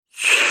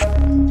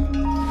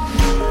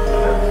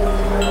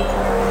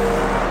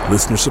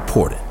Listener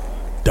supported.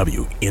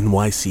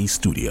 WNYC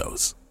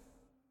Studios.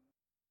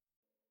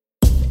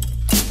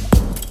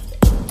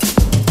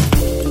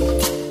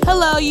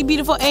 Hello, you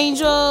beautiful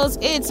angels.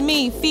 It's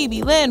me,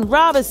 Phoebe Lynn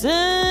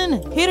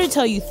Robinson, here to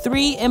tell you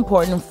 3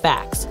 important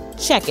facts.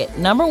 Check it.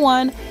 Number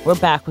 1, we're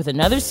back with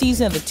another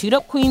season of the Toot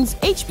Up Queens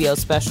HBO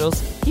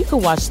specials. You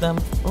can watch them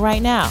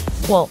right now.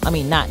 Well, I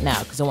mean, not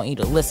now, because I want you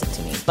to listen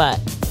to me. But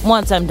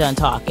once I'm done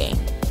talking,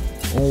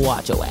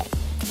 watch away.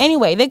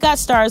 Anyway, they got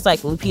stars like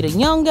Lupita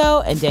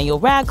Nyong'o and Daniel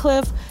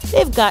Radcliffe.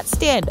 They've got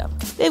stand-up.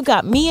 They've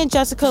got me and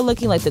Jessica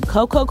looking like the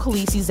Coco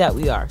Khaleesi's that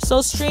we are.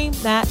 So stream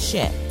that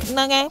shit.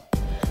 Okay?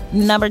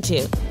 Number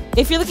 2,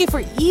 if you're looking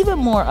for even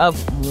more of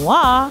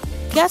moi,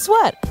 guess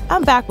what?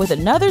 I'm back with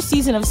another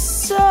season of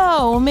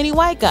So Many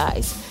White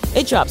Guys.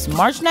 It drops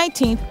March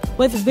 19th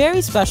with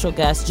very special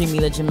guest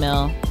Jamila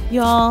Jamil.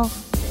 Y'all,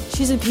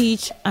 she's a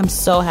peach. I'm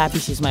so happy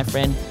she's my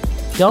friend.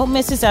 Don't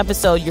miss this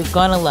episode. You're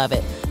gonna love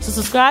it. So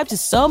subscribe to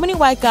So Many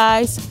White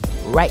Guys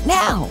right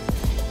now.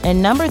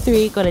 And number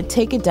 3, gonna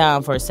take it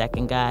down for a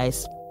second,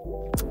 guys.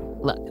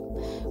 Look.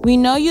 We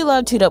know you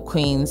love Toot Up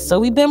Queens, so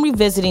we've been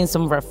revisiting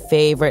some of our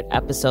favorite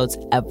episodes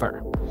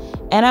ever.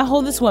 And I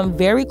hold this one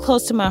very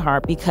close to my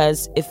heart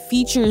because it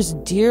features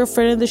dear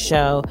friend of the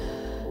show,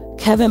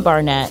 Kevin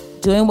Barnett,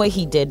 doing what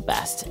he did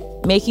best,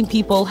 making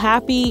people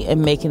happy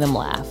and making them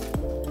laugh.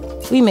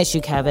 We miss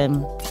you,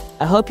 Kevin.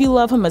 I hope you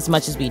love him as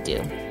much as we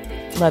do.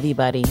 Love you,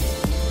 buddy.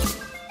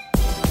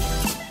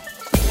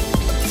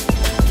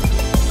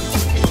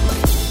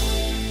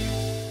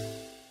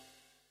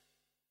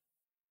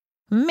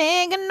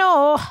 Megan,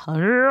 no.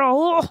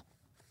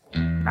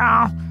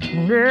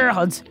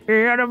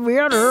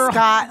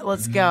 Scott,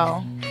 let's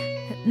go.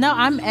 No,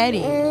 I'm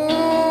Eddie.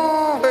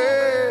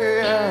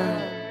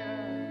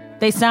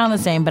 They sound the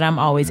same, but I'm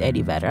always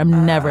Eddie Vedder.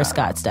 I'm never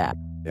Scott Stapp.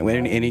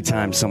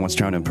 Anytime someone's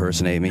trying to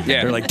impersonate me,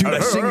 they're like, dude, I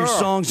sing your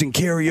songs in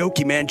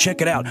karaoke, man.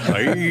 Check it out.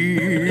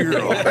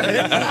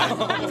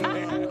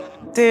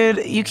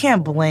 Dude, you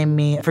can't blame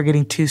me for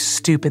getting 2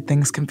 stupid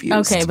things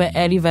confused. Okay, but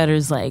Eddie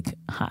Vedder's like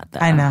hot though.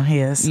 I know, he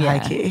is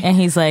high-key. And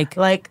he's like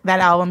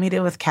that album he did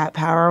with Cat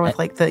Power with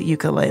like the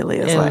ukulele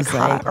is like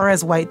hot. Or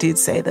as white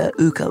dudes say, the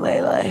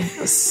ukulele.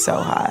 It was so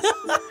hot.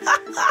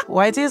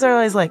 White dudes are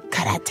always like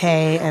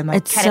karate and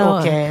like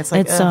karaoke. It's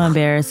like so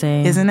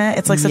embarrassing. Isn't it?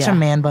 It's like such a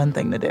man bun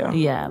thing to do.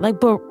 Yeah,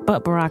 like but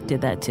Barack did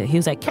that too. He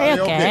was like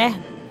karaoke.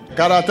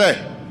 Karate.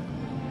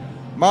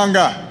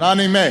 Manga.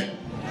 Anime.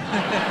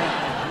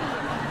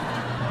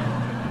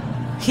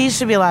 He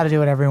should be allowed to do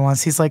whatever he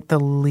wants. He's like the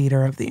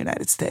leader of the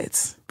United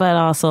States. But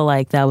also,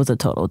 like, that was a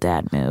total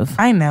dad move.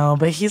 I know,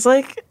 but he's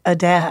like a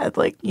dad.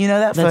 Like, you know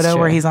that photo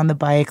where he's on the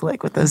bike,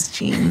 like with those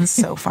jeans,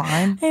 so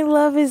fine? I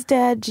love his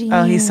dad jeans.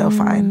 Oh, he's so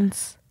fine.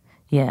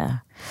 Yeah.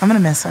 I'm going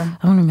to miss him.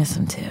 I'm going to miss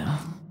him too.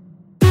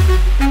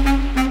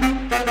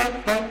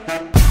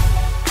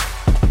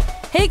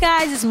 Hey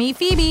guys, it's me,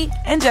 Phoebe.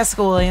 And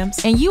Jessica Williams.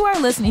 And you are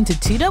listening to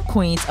Toot Up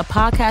Queens, a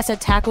podcast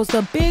that tackles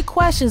the big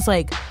questions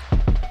like,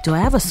 do I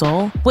have a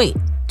soul? Wait,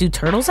 do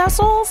turtles have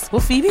souls?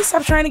 Will Phoebe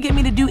stop trying to get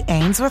me to do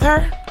Ains with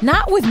her?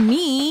 Not with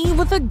me,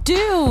 with a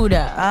dude.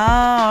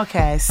 Oh,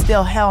 okay.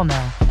 Still, hell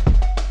no.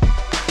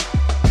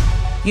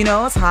 You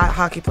know what's hot?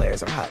 Hockey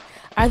players are hot.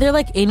 Are there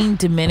like any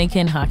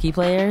Dominican hockey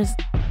players?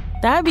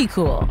 That'd be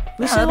cool.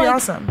 We should that'd be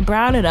awesome.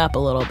 Brown it up a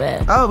little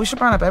bit. Oh, we should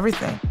brown up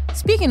everything.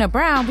 Speaking of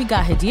brown, we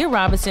got Hadia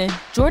Robinson,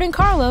 Jordan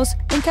Carlos,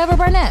 and Kevin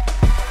Barnett.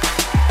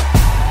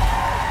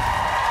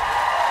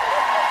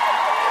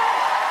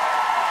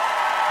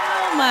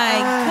 Oh my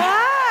gosh.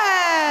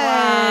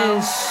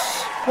 Wow.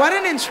 What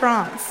an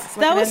entrance.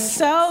 That was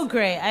so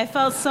great. I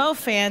felt so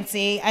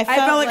fancy. I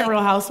felt like a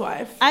real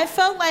housewife. I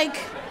felt like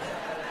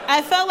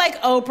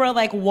Oprah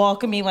like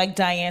welcoming like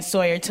Diane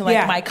Sawyer to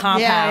like my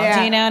compound. Yeah.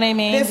 Do you know what I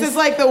mean? This is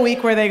like the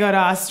week where they go to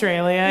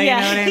Australia. You know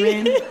what I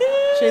mean?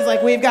 She's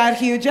like, we've got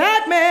Hugh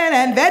Jackman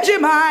and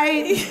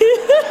Vegemite.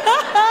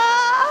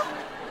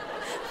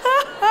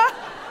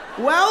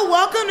 Well,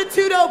 welcome to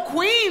Toot Up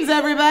Queens,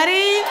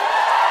 everybody.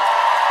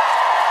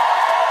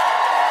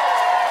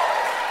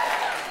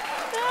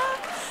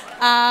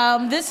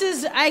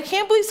 I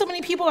can't believe so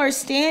many people are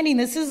standing.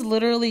 This is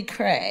literally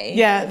cray.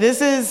 Yeah, this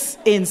is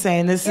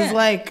insane. This is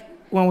like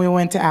when we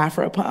went to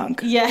Afropunk.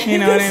 Yeah. You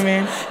know what I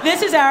mean?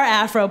 This is our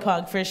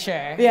Afropunk for sure.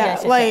 Yeah,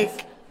 yes,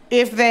 like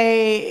there's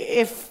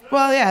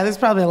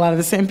probably a lot of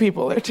the same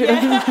people there too.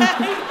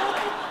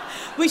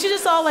 We should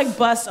just all like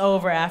bust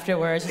over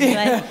afterwards. Just be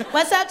like,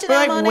 what's up to We're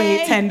them, like, Monet?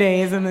 wait 10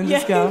 days and then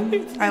just go.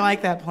 I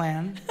like that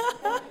plan.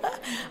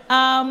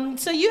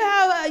 So you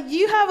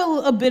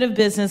have a bit of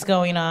business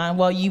going on.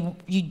 Well, you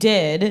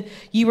did.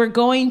 You were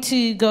going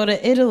to go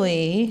to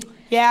Italy.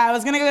 Yeah, I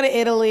was going to go to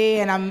Italy,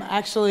 and I'm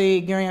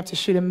actually gearing up to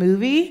shoot a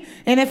movie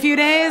in a few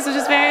days, which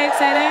is very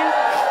exciting.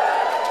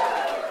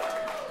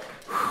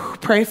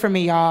 Pray for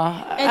me,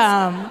 y'all.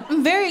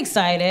 I'm very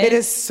excited. It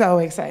is so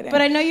exciting.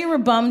 But I know you were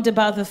bummed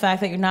about the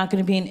fact that you're not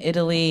going to be in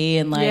Italy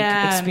and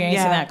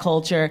experiencing that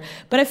culture.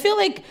 But I feel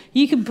like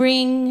you could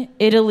bring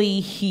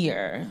Italy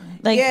here.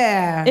 Like,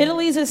 yeah.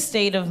 Italy's a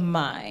state of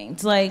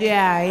mind. Like,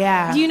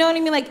 yeah. Do you know what I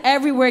mean? Like,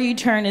 everywhere you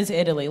turn is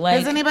Italy. Like,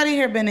 has anybody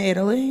here been to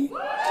Italy?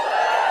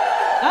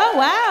 Oh,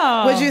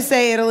 wow. Would you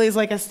say Italy's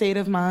like a state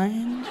of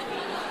mind?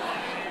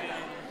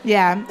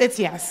 Yeah, it's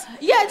yes.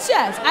 Yeah, it's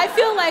yes. I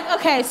feel like,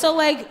 okay, so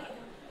like,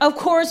 of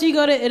course you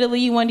go to Italy,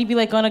 you want to be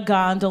like on a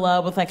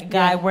gondola with like a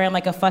guy wearing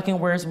like a fucking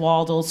Where's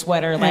Waldo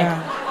sweater. Like,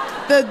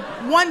 the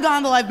one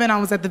gondola I've been on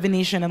was at the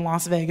Venetian in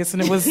Las Vegas,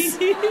 and it was,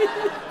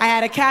 I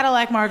had a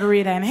Cadillac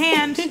margarita in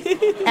hand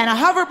and a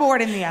hoverboard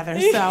in the other,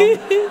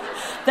 so.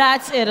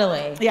 That's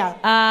Italy. Yeah.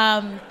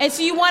 And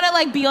so you want to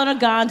like be on a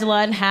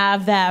gondola and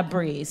have that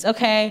breeze,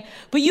 okay?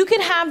 But you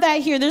can have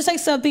that here. There's like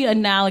something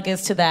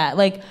analogous to that.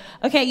 Like,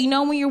 okay, you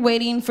know when you're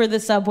waiting for the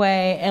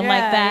subway and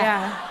like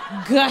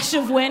that gush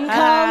of wind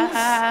comes,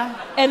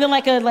 and then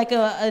like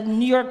a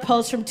New York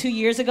Post from 2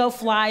 years ago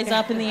flies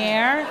up in the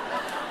air.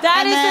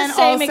 That is the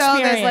same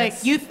experience. There's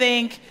like, you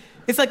think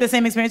it's like the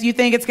same experience. You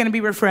think it's going to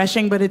be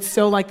refreshing, but it's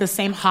still like the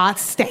same hot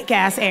stank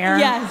ass air.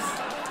 Yes.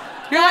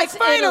 You're That's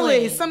like, finally,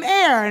 Italy. some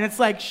air, and it's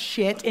like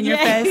shit in your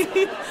face.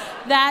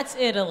 That's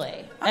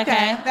Italy.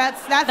 Okay,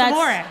 that's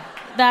amore.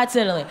 That's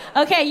Italy.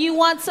 Okay, you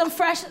want some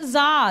fresh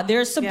za?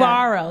 There's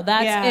Sbarro.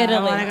 That's Italy.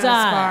 I want to go to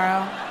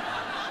Done.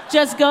 Sbarro.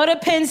 Just go to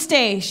Penn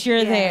Station.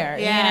 You're there.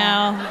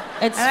 Yeah. You know,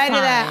 it's and I fine.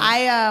 did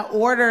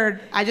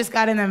that. I just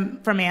got in them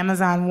from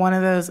Amazon, one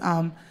of those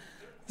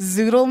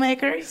zoodle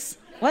makers.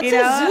 What's a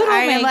zoodle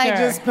I maker? like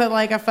just put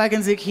like a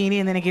fucking zucchini,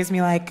 and then it gives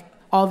me like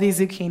all these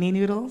zucchini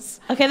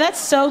noodles. Okay, that's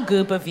so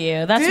goop of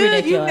you. That's Dude,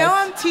 ridiculous. you know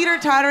I'm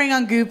teeter-tottering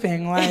on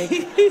gooping. Like,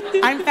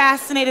 I'm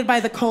fascinated by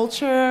the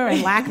culture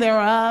and lack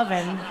thereof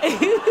and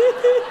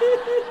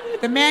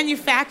the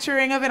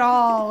manufacturing of it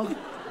all.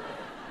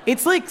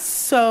 It's like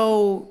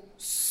so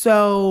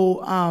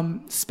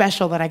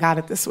special that I got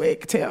it this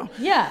week, too.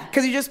 Yeah.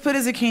 Because you just put a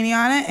zucchini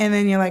on it, and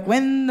then you're like,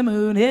 when the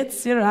moon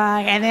hits your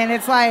eye. And then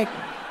it's like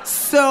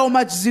so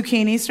much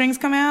zucchini strings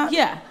come out.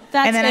 Yeah.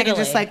 That's and then Italy. I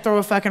can just like throw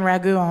a fucking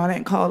ragu on it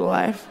and call it a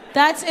life.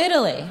 That's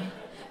Italy.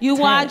 You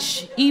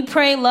watch Eat,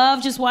 Pray,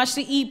 Love, just watch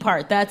the eat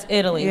part. That's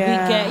Italy.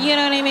 Yeah. You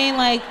know what I mean?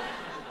 Like,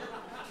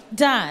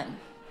 done.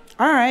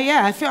 All right,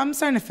 yeah, I'm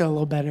starting to feel a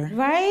little better.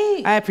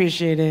 Right? I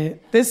appreciate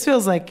it. This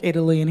feels like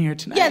Italy in here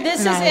tonight. Yeah,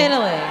 this is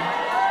Italy.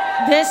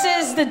 This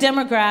is the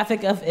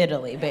demographic of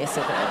Italy,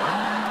 basically.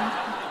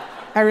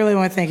 I really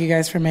want to thank you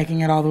guys for making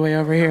it all the way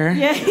over here.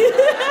 Yeah.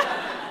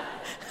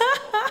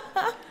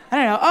 I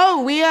don't know.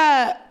 Oh, we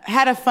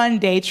had a fun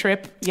day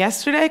trip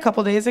yesterday, a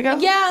couple days ago.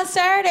 Yeah, on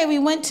Saturday we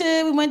went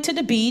to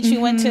the beach. We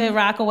went to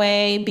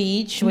Rockaway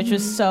Beach, which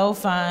was so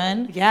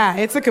fun. Yeah,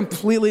 it's a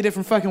completely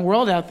different fucking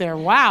world out there.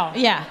 Wow.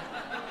 Yeah.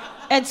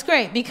 It's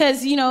great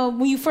because, you know,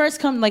 when you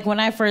first come, like when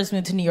I first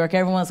moved to New York,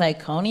 everyone's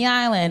like, Coney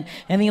Island.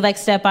 And then you like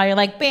step out, you're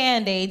like,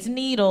 Band-Aids,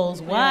 needles,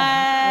 what?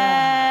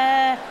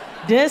 Yeah.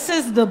 This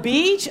is the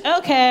beach?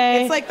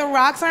 Okay. It's like the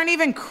rocks aren't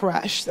even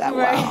crushed that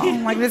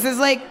well. Like this is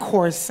like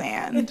coarse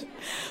sand.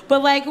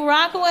 But like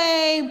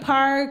Rockaway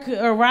Park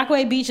or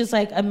Rockaway Beach is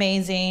like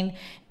amazing.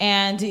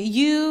 And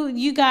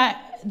you got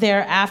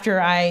there after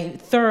I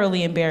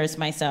thoroughly embarrassed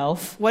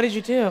myself. What did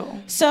you do?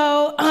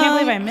 So I can't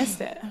believe I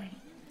missed it.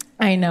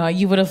 I know,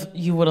 you would have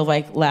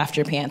like laughed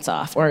your pants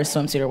off or a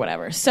swimsuit or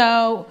whatever.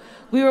 So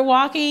we were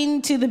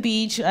walking to the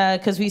beach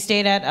because we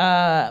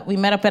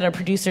met up at a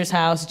producer's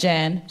house,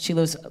 Jen. She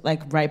lives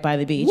like right by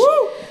the beach,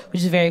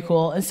 which is very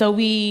cool. And so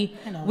we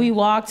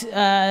walked, we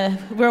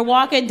were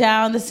walking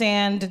down the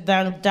sand,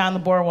 down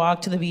the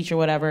boardwalk to the beach or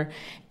whatever.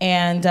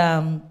 And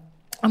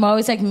I'm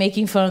always like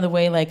making fun of the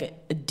way like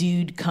a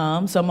dude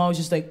comes. So I'm always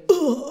just like,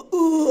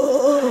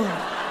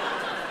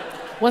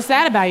 What's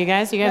that about, you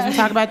guys? You guys want to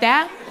talk about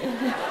that?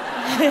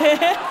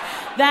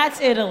 That's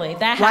Italy.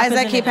 Why does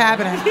that keep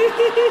happening?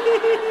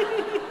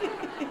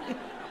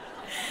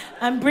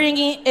 I'm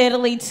bringing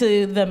Italy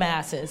to the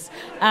masses.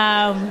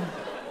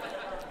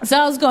 So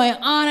I was going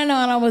on and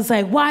on. I was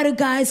like, why do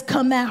guys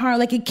come that hard?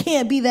 Like, it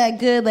can't be that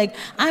good. Like,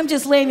 I'm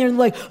just laying there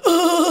like,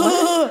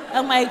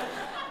 I'm like,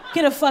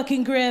 get a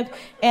fucking grip.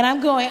 And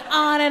I'm going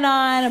on and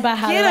on about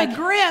how Get a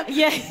grip?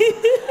 Yeah.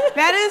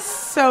 That is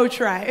so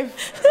trife.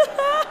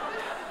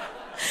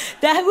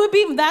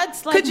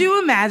 That's like... Could you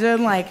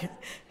imagine, like,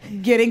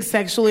 getting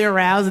sexually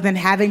aroused and then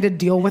having to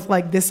deal with,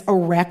 like, this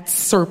erect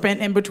serpent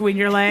in between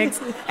your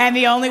legs? And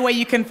the only way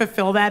you can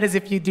fulfill that is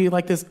if you do,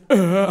 like, this...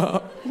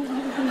 And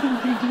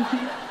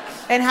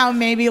how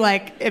maybe,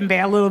 like, a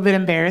little bit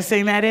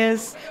embarrassing that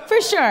is? For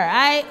sure.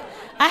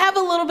 I have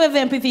a little bit of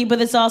empathy,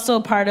 but it's also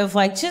a part of,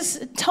 like,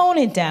 just tone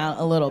it down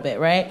a little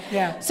bit, right?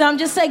 Yeah. So I'm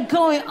just, like,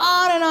 going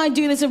on and on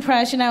doing this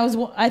impression. I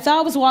thought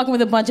I was walking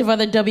with a bunch of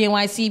other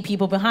WNYC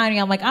people behind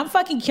me. I'm like, I'm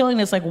fucking killing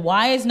this. Like,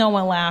 why is no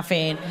one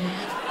laughing?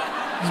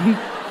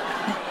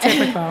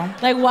 Typical.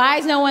 Like, why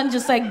is no one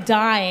just, like,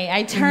 dying?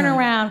 I turn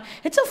around.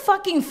 It's a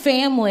fucking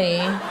family.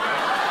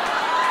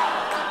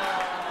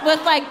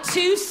 With, like,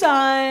 2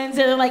 sons,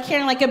 and they're, like,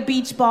 carrying, like, a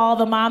beach ball.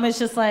 The mom is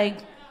just, like...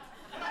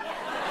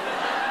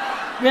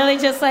 Really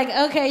just like,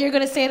 okay, you're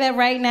going to say that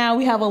right now.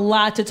 We have a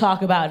lot to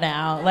talk about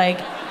now.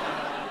 Like,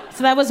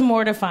 So that was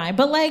mortifying.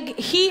 But, like,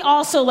 he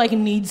also, like,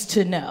 needs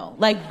to know.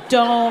 Like,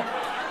 don't...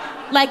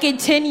 Like, in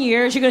 10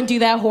 years, you're going to do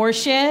that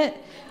horse shit.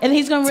 And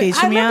he's going to... Teach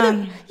him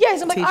young.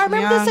 Yes, I'm like, I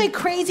remember this, like,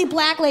 crazy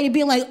black lady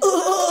being like,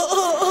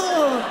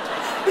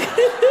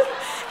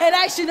 and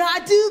I should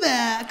not do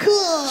that.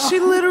 Cool. She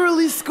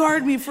literally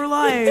scarred me for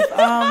life.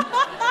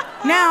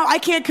 Now I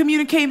can't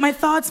communicate my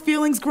thoughts,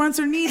 feelings, grunts,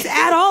 or needs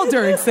at all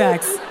during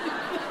sex.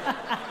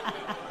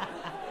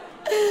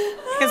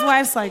 His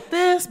wife's like,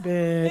 this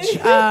bitch.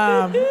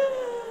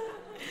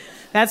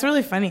 That's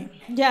really funny.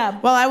 Yeah.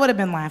 Well, I would have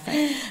been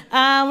laughing.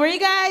 Were you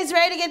guys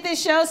ready to get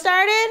this show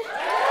started?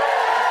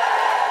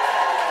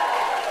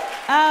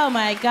 Oh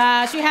my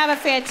gosh, we have a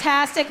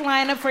fantastic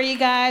lineup for you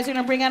guys. We're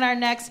gonna bring on our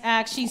next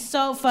act. She's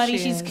so funny.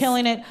 She's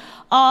killing it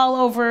all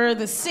over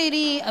the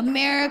city,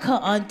 America,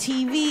 on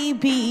TV,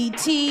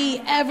 BET,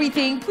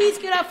 everything. Please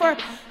get up for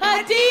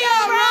Adia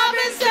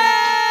Robinson!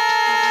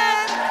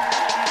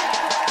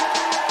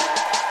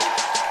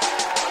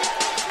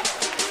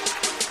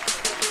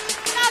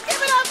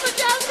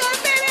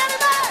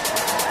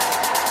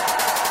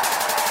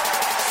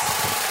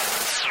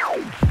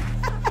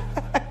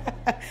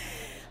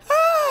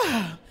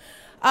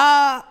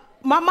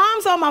 My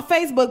mom's on my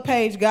Facebook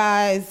page,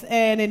 guys,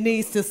 and it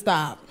needs to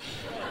stop.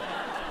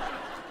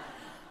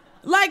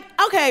 Like,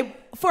 okay,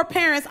 for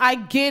parents, I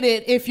get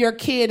it if your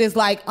kid is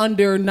like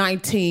under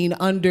 19,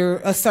 under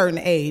a certain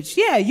age.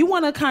 Yeah, you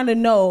want to kind of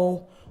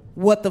know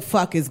what the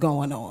fuck is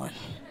going on.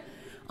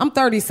 I'm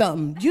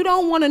 30-something. You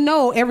don't want to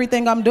know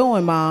everything I'm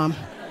doing, Mom.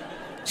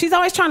 She's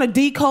always trying to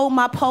decode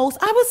my post.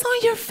 I was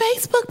on your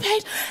Facebook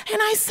page and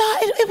I saw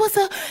it was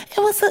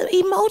an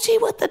emoji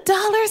with a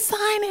dollar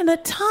sign and a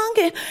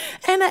tongue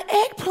and an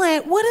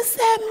eggplant. What does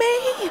that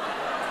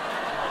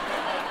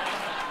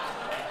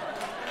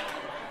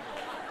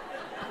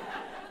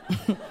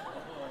mean?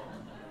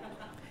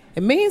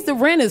 It means the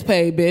rent is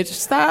paid, bitch.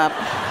 Stop.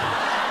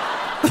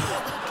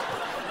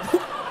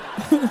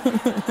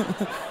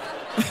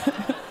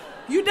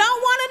 You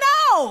don't want to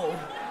know.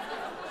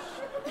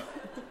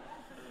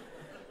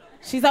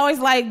 She's always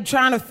like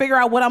trying to figure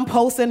out what I'm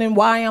posting and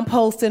why I'm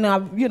posting.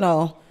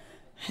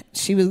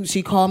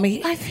 She called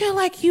me, I feel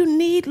like you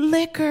need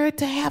liquor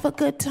to have a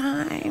good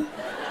time.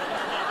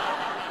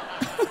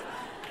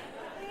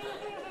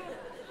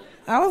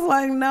 I was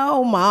like,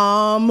 no,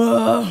 Mom.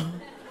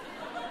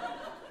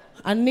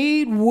 I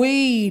need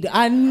weed.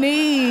 I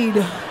need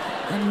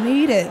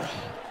it.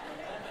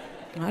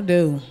 I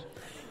do.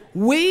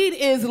 Weed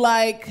is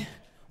like...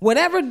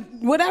 Whatever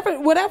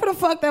the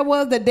fuck that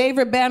was that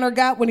David Banner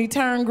got when he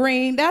turned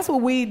green, that's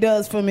what weed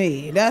does for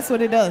me. That's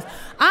what it does.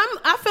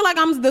 I feel like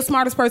I'm the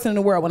smartest person in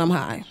the world when I'm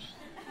high.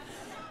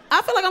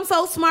 I feel like I'm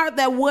so smart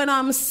that when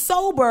I'm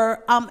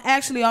sober, I'm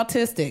actually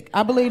autistic.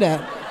 I believe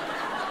that.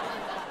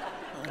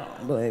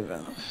 I believe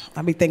it.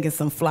 I be thinking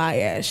some fly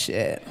ass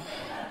shit.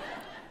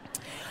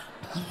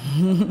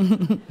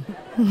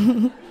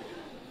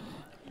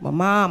 My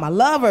mom, I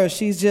love her.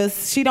 She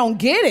don't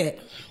get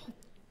it.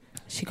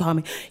 She called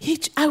me,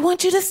 I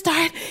want you to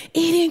start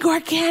eating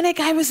organic.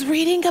 I was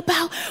reading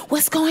about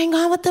what's going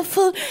on with the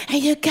food,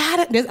 and you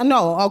gotta...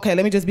 No, okay,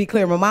 let me just be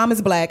clear. My mom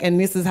is black, and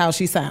this is how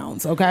she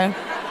sounds, okay?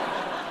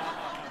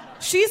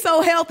 She's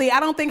so healthy, I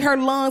don't think her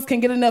lungs can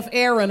get enough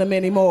air in them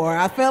anymore.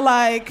 I feel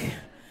like...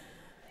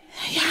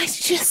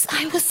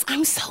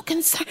 I'm so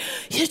concerned.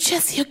 You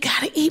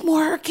gotta eat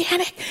more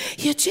organic.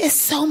 You're just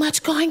so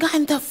much going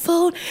on. The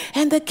food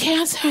and the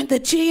cancer and the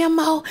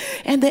GMO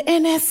and the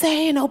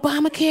NSA and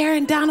Obamacare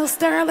and Donald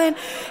Sterling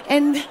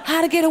and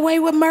How to Get Away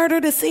with Murder,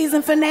 the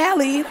season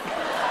finale.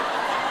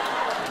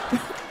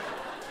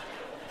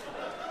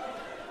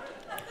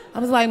 I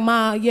was like,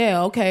 Ma,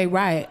 yeah, okay,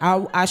 right.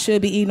 I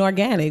should be eating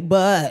organic,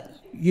 but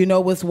you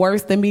know what's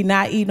worse than me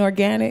not eating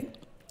organic?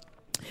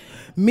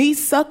 Me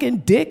sucking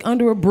dick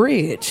under a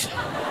bridge.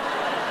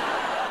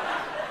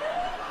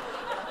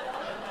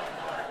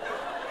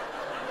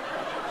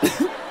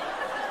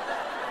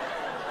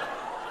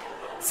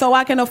 So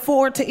I can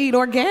afford to eat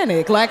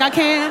organic. Like I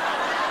can't.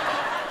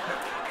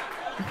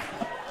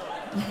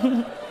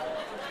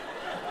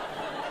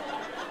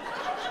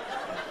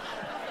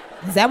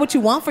 Is that what you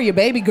want for your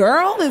baby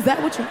girl? Is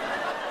that what you...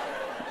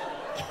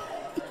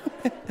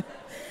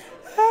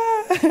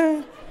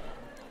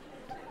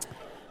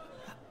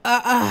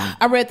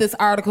 I read this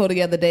article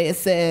the other day. It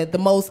said the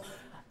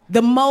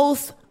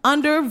most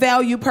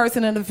undervalued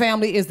person in the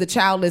family is the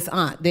childless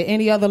aunt. Did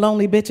any other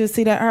lonely bitches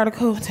see that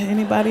article? To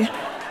anybody?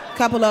 A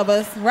couple of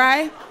us,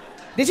 right?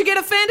 Did you get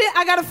offended?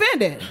 I got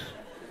offended.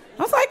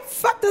 I was like,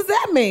 fuck does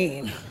that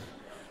mean?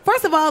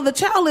 First of all, the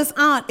childless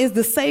aunt is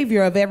the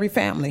savior of every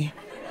family.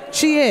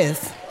 She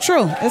is.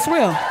 True. It's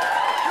real.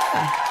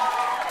 Yeah.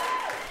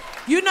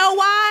 You know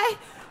why?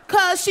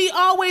 Because she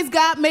always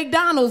got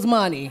McDonald's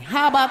money.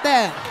 How about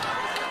that?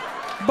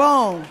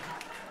 Boom.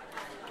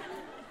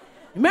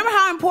 Remember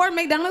how important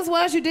McDonald's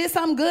was? You did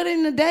something good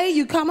in the day,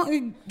 you come up,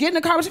 you get in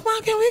the car,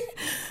 Mom, can we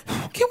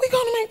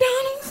go to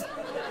McDonald's?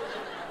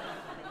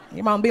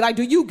 Your mom be like,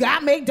 do you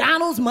got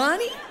McDonald's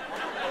money?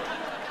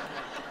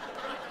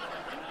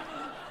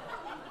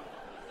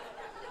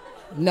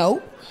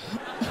 Nope.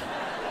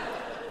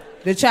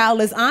 The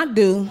childless aunt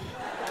do.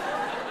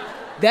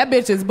 That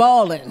bitch is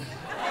balling.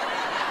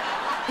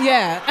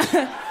 Yeah.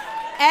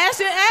 Ask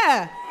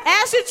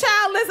your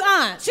childless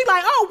aunt. She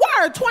like, oh,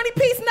 word,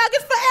 20-piece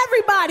nuggets for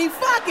everybody.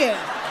 Fuck it.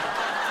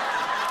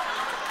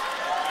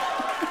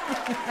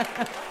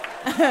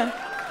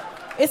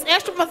 It's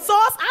extra for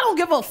sauce. I don't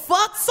give a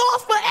fuck.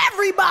 Sauce for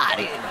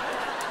everybody.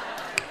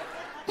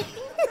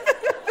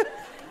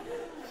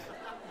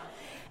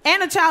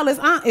 And a childless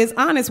aunt is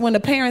honest when the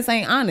parents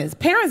ain't honest.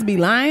 Parents be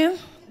lying.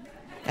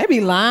 They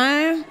be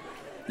lying.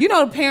 You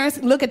know, the parents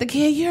look at the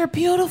kid, you're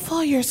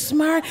beautiful, you're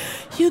smart,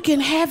 you can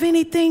have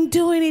anything,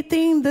 do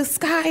anything, the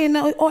sky and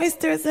the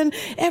oysters and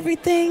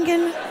everything.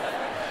 And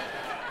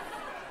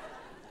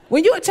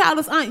when you're a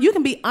childless aunt, you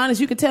can be honest.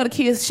 You can tell the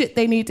kids shit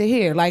they need to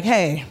hear. Like,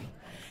 hey,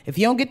 if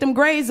you don't get them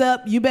grades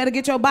up, you better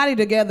get your body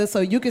together so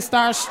you can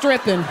start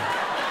stripping.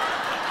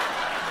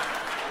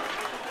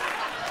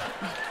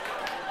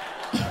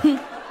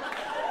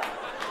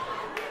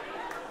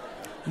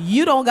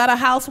 You don't got a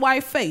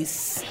housewife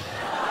face.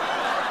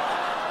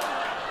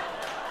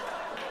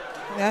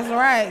 That's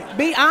right.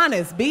 Be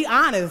honest. Be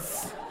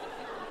honest.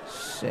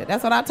 Shit,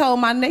 that's what I told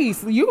my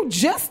niece. You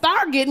just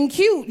start getting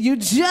cute. You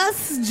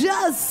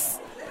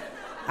just.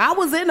 I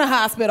was in the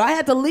hospital. I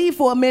had to leave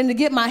for a minute to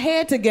get my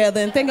head together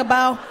and think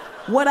about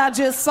what I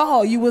just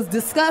saw. You was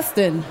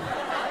disgusting.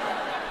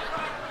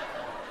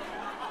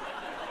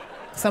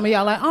 Some of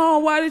y'all like, oh,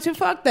 why did you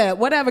fuck that?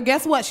 Whatever.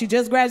 Guess what? She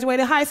just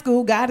graduated high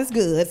school. God is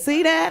good.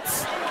 See that?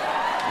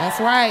 That's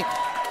right.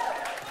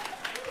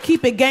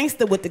 Keep it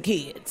gangster with the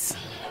kids.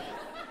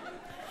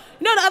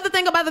 You know the other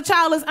thing about the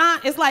childless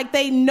aunt is like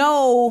they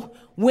know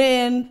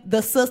when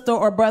the sister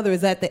or brother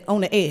is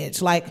on the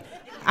edge. Like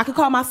I could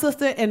call my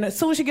sister and as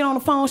soon as she get on the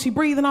phone, she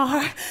breathing on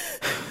her.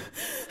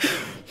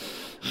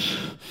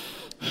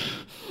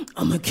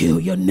 I'm gonna kill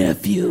your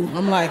nephew.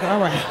 I'm like,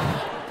 all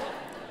right.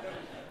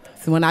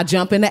 So when I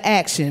jump into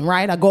action,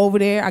 right? I go over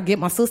there, I get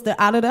my sister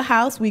out of the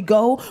house, we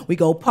go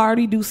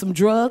party, do some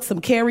drugs,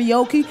 some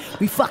karaoke,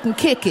 we fucking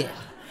kick it.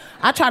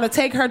 I try to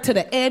take her to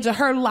the edge of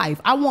her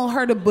life. I want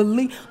her to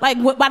believe,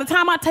 like by the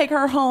time I take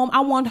her home,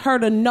 I want her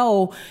to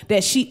know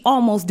that she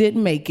almost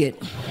didn't make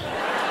it.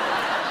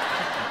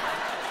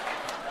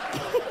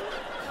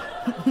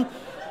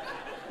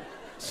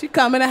 She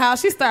come in the house,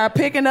 she started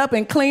picking up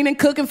and cleaning,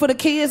 cooking for the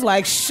kids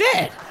like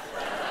shit.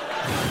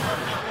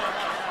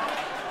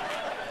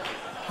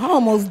 I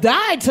almost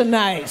died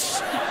tonight.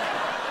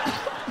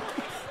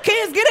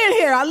 Kids, get in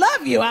here. I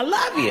love you. I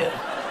love you.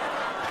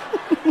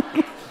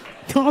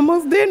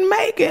 Almost didn't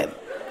make it.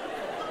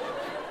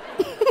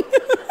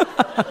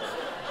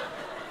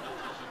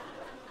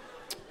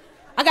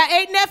 I got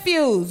 8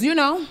 nephews, you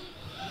know.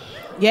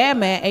 Yeah,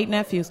 man, 8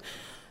 nephews.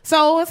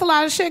 So it's a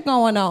lot of shit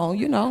going on,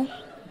 you know.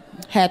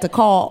 Had to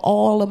call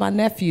all of my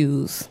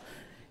nephews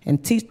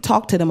and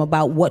talk to them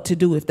about what to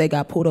do if they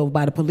got pulled over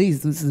by the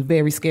police. This is a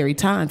very scary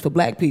time for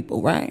black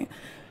people, right?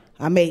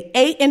 I made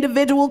 8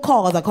 individual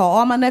calls. I called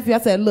all my nephews.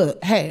 I said,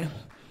 look, hey,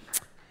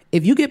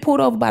 if you get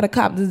pulled over by the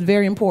cop, this is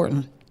very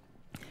important.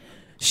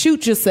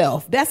 Shoot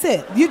yourself. That's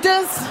it. You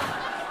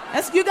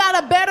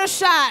got a better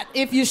shot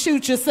if you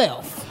shoot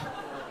yourself.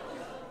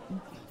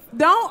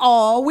 Don't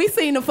all. We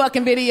seen the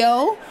fucking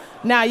video.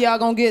 Now y'all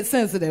gonna get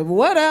sensitive.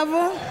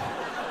 Whatever.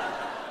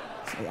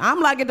 I'm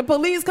like, if the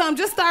police come,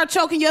 just start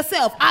choking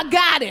yourself. I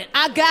got it.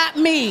 I got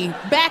me.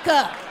 Back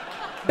up.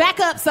 Back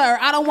up, sir.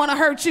 I don't want to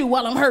hurt you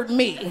while I'm hurting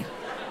me.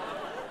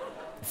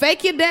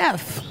 Fake your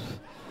death.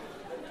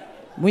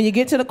 When you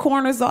get to the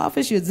coroner's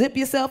office, you zip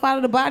yourself out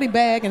of the body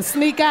bag and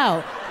sneak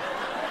out.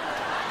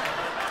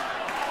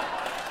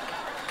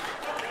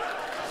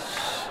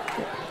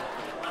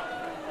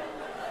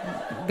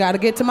 Got to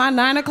get to my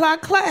 9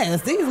 o'clock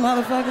class. These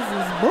motherfuckers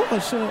is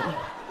bullshit.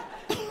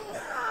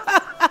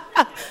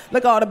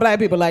 Look at all the black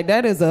people like,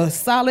 that is a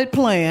solid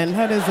plan.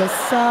 That is a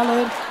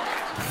solid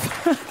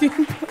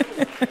fucking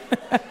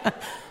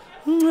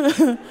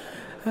plan.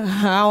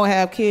 I don't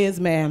have kids,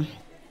 man.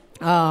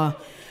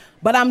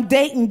 But I'm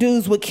dating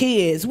dudes with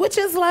kids, which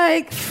is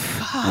like,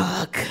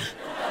 fuck.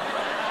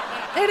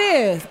 It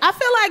is. I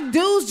feel like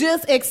dudes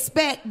just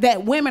expect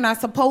that women are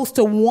supposed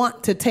to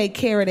want to take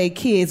care of their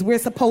kids. We're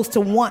supposed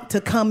to want to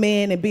come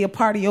in and be a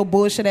part of your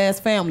bullshit ass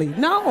family.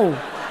 No.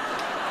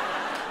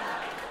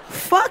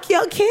 Fuck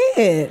your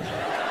kid.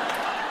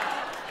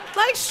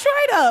 Like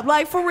straight up,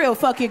 like for real,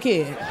 fuck your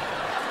kid. Fellas,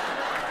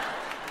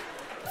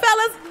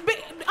 I'm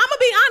gonna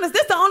be honest,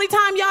 this is the only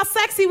time y'all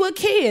sexy with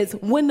kids,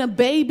 when the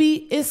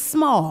baby is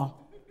small.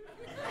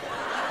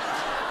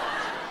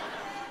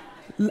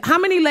 How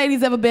many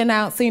ladies ever been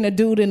out, seen a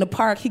dude in the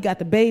park, he got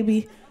the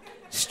baby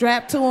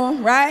strapped to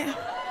him, right?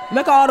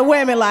 Look at all the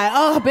women like,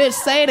 oh, bitch,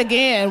 say it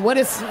again. What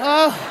is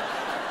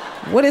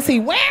he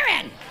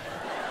wearing?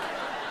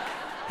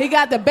 He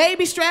got the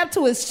baby strapped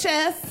to his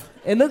chest.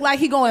 It looked like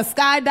he going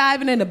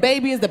skydiving and the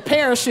baby is the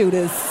parachute.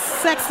 Is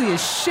sexy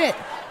as shit.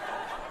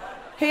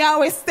 He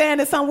always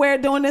standing somewhere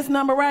doing this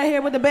number right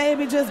here with the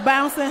baby just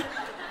bouncing.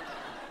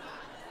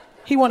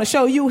 He want to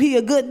show you he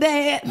a good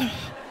dad.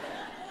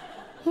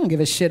 I don't give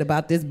a shit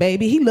about this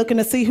baby. He looking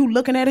to see who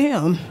looking at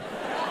him.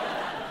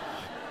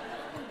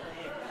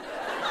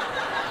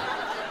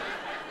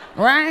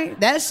 Right?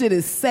 That shit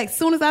is sex.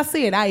 Soon as I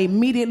see it, I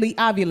immediately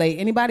ovulate.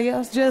 Anybody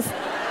else? Just,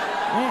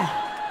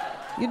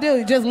 yeah. You do.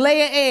 You just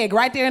lay an egg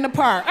right there in the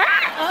park.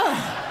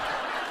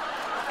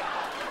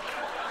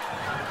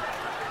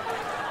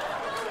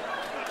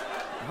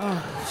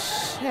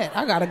 Oh, shit.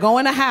 I gotta go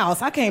in the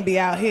house. I can't be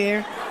out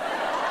here.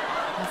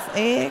 That's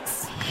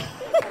eggs.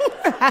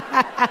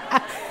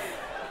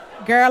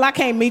 Girl, I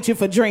can't meet you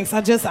for drinks.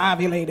 I just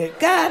ovulated.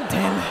 God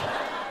damn it.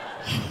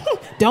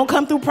 Don't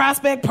come through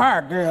Prospect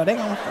Park, girl. They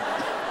gonna...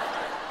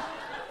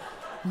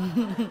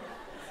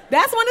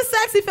 That's when the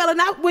sexy fella,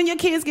 not when your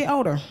kids get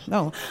older.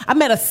 No. I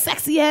met a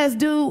sexy ass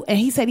dude and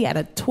he said he had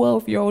a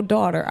 12-year-old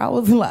daughter. I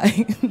was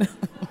like, no.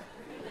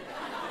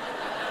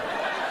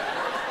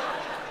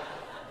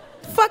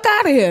 Fuck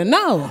out of here.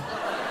 No.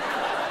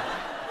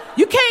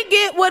 You can't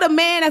get with a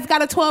man that's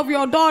got a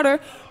 12-year-old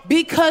daughter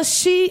because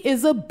she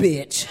is a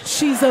bitch.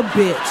 She's a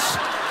bitch.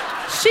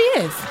 She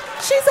is.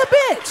 She's a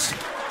bitch.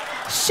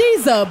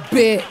 She's a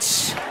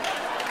bitch.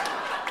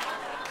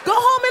 Go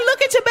home and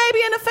look at your baby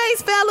in the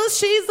face, fellas.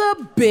 She's a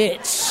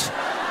bitch.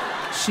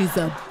 She's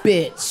a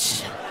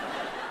bitch.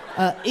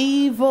 A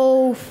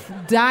evil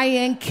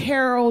Diane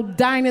Carroll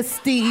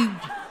dynasty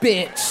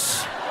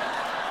bitch.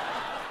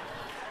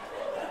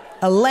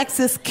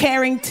 Alexis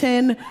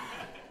Carrington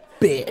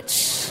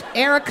bitch.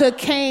 Erica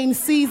Kane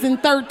season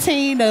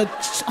 13 of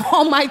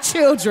All My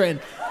Children.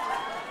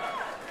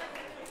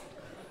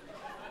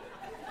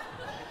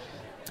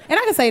 And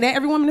I can say that,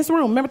 every woman in this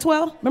room. Remember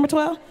 12? Remember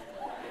 12?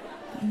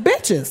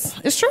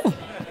 Bitches. It's true. And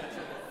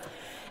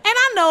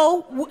I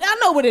know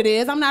what it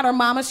is. I'm not her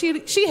mama.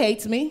 She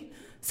hates me.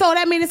 So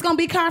that means it's gonna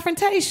be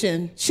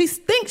confrontation. She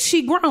thinks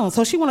she grown,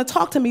 so she wanna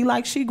talk to me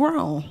like she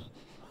grown.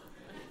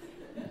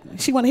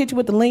 She wanna hit you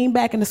with the lean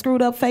back and the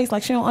screwed up face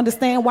like she don't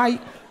understand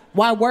why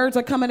words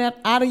are coming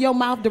out of your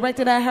mouth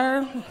directed at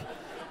her.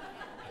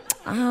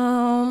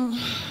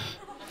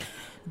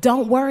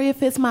 Don't worry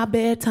if it's my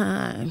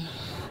bedtime.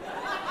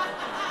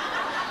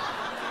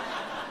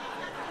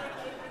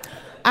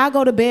 I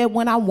go to bed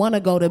when I want to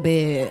go to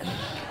bed.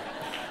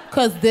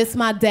 Because this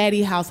my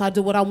daddy house. I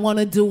do what I want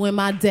to do in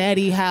my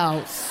daddy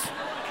house.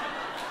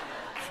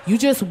 You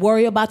just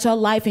worry about your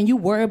life and you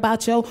worry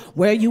about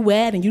where you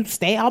at and you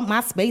stay out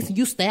my space and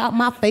you stay out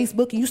my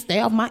Facebook and you stay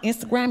off my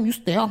Instagram, you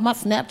stay off my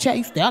Snapchat,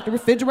 you stay out the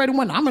refrigerator.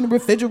 When I'm in the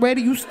refrigerator,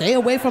 you stay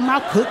away from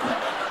my cooking.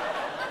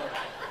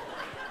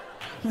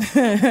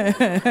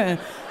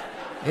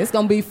 It's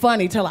going to be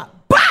funny till I,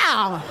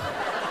 BOW!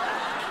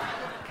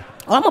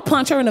 Oh, I'm going to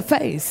punch her in the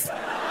face.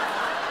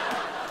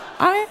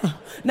 I am.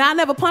 Now, I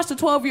never punched a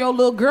 12-year-old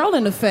little girl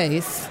in the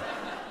face,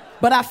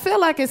 but I feel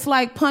like it's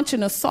like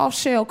punching a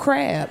soft-shell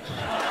crab.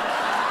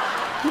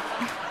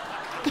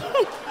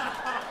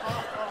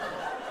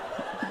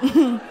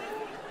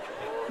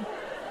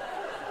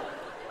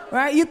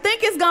 Right? You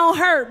think it's gonna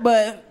hurt,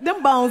 but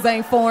them bones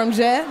ain't formed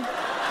yet.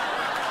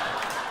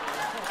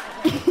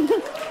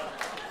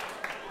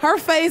 Her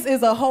face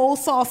is a whole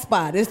soft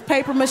spot. It's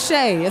paper mache.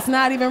 It's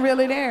not even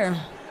really there.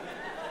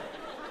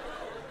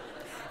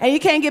 And you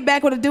can't get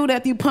back with a dude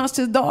after you punched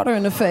his daughter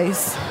in the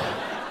face.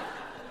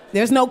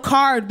 There's no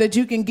card that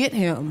you can get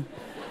him,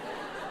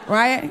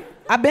 right?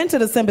 I've been to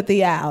the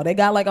sympathy aisle. They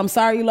got like, I'm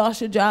sorry you lost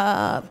your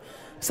job.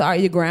 Sorry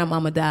your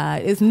grandmama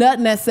died. It's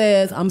nothing that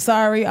says, I'm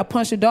sorry I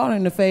punched your daughter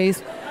in the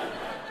face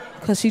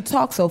because she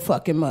talks so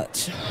fucking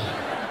much.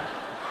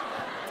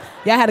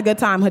 Y'all had a good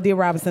time, Hadia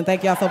Robinson.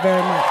 Thank y'all so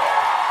very much.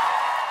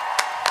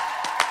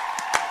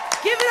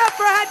 Give it up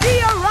for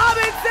Hadia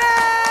Robinson!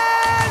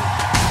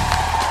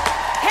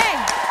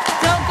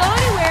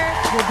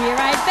 We'll be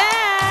right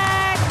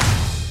back.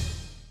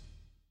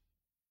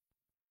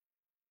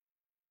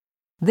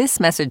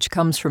 This message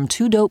comes from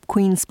Two Dope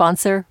Queen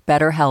sponsor,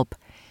 BetterHelp.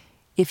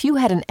 If you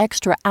had an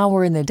extra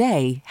hour in the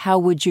day, how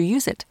would you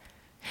use it?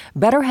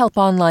 BetterHelp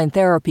Online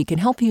Therapy can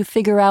help you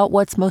figure out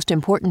what's most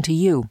important to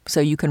you so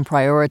you can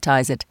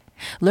prioritize it.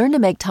 Learn to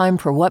make time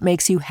for what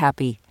makes you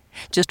happy.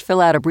 Just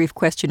fill out a brief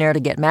questionnaire to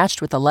get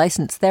matched with a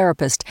licensed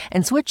therapist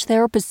and switch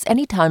therapists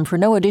anytime for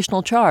no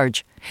additional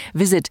charge.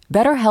 Visit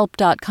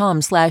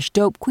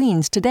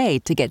BetterHelp.com/DopeQueens today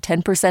to get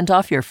 10%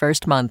 off your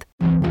first month.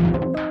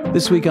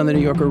 This week on the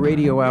New Yorker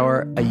Radio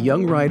Hour, a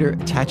young writer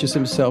attaches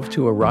himself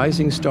to a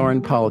rising star in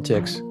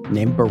politics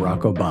named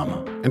Barack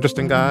Obama.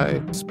 Interesting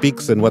guy,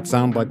 speaks in what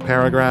sound like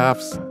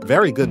paragraphs.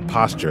 Very good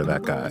posture,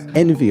 that guy.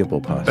 Enviable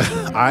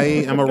posture. I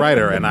am a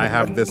writer, and I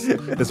have this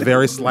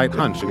very slight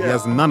hunch, and he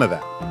has none of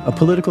that. A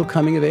political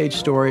coming-of-age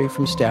story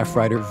from staff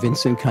writer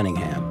Vincent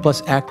Cunningham,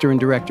 plus actor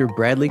and director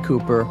Bradley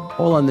Cooper,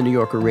 all on the New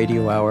Yorker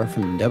Radio Hour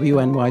from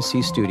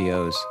WNYC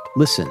Studios.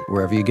 Listen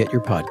wherever you get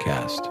your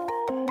podcast.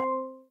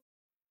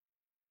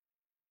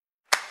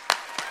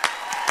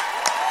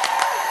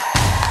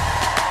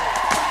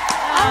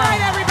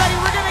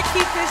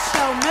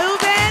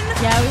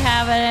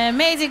 An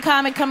amazing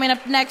comic coming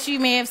up next. You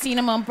may have seen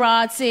him on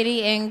Broad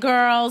City. And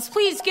girls,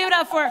 please give it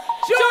up for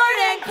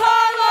Jordan Carlos!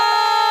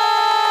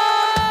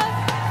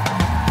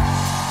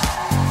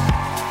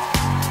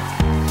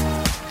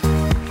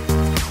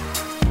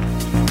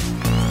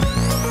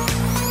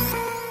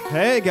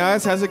 Hey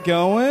guys, how's it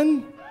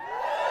going?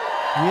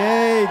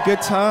 Yay,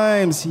 good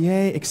times.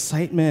 Yay,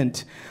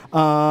 excitement.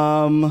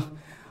 I'm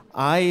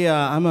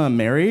a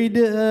married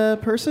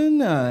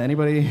person.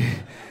 Anybody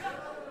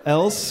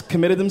else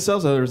committed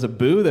themselves? Oh, there's a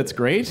boo. That's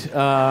great.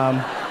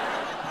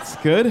 It's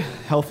good.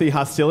 Healthy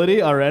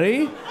hostility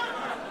already.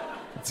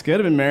 It's good.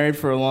 I've been married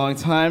for a long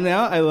time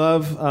now. I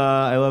love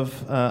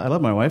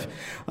my wife.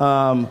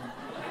 Sound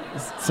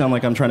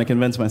like I'm trying to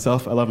convince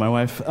myself I love my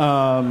wife.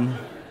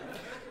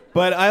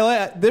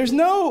 But there's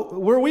no,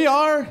 where we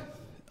are in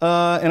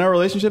our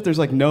relationship, there's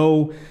like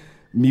no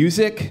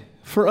music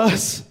for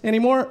us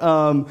anymore.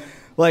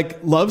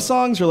 Like love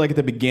songs are like at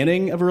the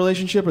beginning of a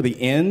relationship or the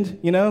end,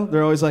 you know?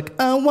 They're always like,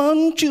 I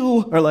want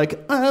you, or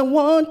like, I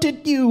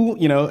wanted you,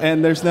 you know?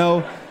 And there's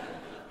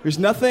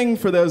nothing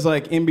for those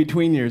like in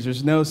between years.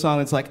 There's no song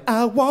that's like,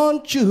 I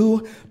want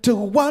you to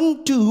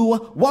want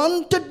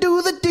to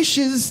do the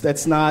dishes.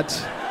 That's not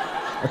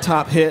a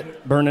top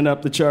hit burning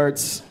up the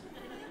charts.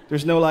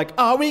 There's no like,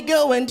 are we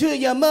going to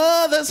your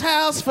mother's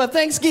house for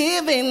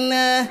Thanksgiving?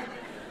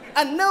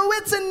 I know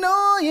it's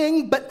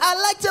annoying, but I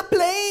like to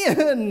play.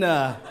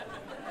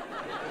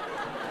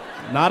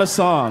 Not a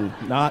song.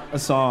 Not a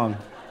song.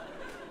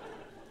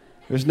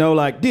 There's no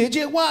like, did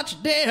you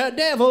watch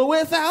Daredevil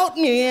without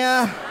me?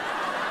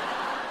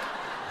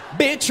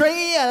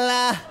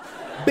 Betrayal,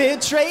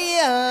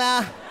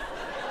 betrayal.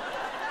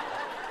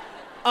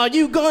 Are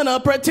you gonna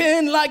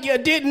pretend like you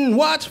didn't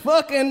watch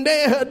fucking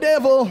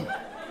Daredevil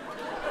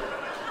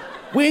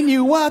when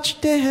you watch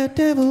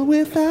Daredevil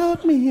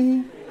without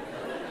me?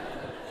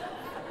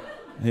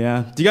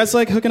 Yeah. Do you guys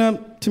like hooking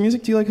up to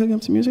music? Do you like hooking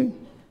up to music?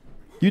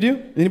 You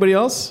do? Anybody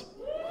else?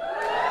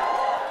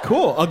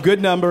 Cool. A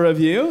good number of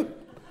you.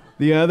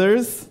 The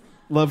others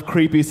love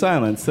creepy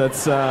silence.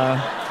 That's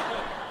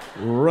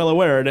really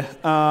weird.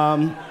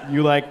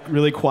 You like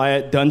really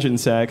quiet dungeon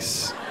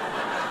sex.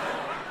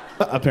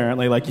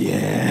 Apparently, like,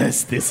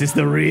 yes, this is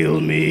the real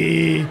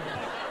me.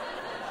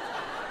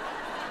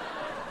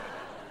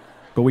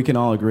 But we can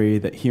all agree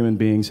that human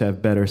beings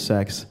have better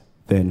sex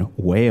than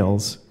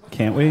whales,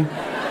 can't we?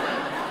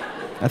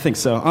 I think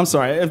so. I'm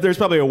sorry. If there's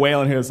probably a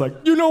whale in here that's like,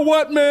 you know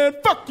what, man?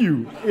 Fuck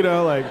you. You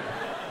know, like,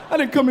 I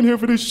didn't come in here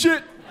for this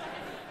shit.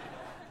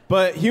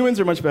 But humans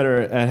are much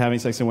better at having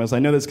sex than whales. I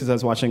know this because I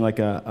was watching like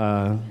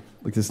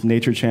this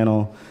Nature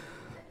Channel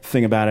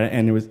thing about it,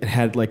 and it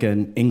had like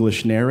an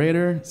English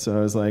narrator. So I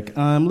was like,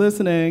 I'm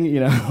listening, you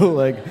know,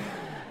 like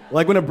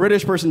when a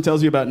British person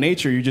tells you about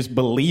nature, you just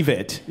believe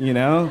it, you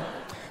know.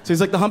 So he's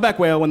like the humpback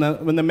whale. When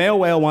the male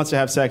whale wants to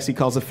have sex, he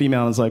calls the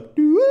female and is like,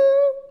 doo-woo,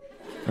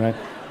 right?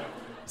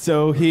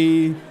 So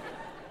he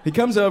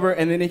comes over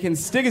and then he can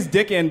stick his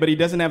dick in, but he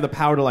doesn't have the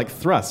power to like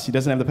thrust. He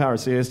doesn't have the power,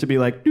 so he has to be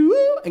like,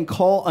 doo-woo, and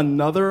call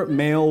another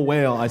male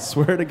whale, I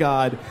swear to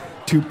God,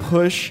 to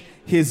push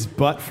his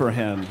butt for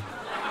him.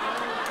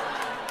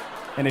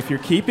 And if you're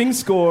keeping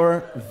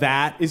score,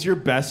 that is your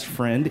best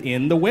friend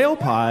in the whale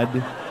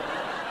pod.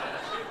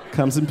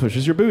 Comes and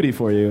pushes your booty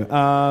for you.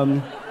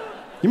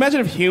 You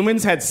imagine if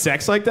humans had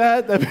sex like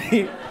that? That'd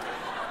be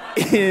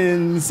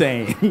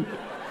insane.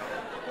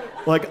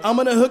 Like, I'm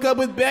gonna hook up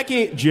with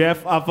Becky.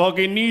 Jeff, I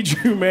fucking need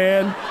you,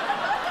 man.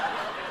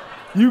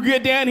 You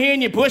get down here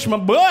and you push my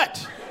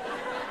butt.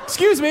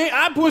 Excuse me,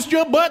 I pushed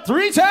your butt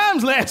 3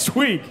 times last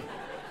week.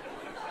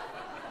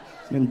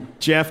 And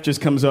Jeff just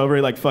comes over,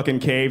 he like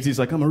fucking caves. He's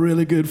like, I'm a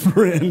really good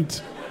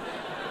friend.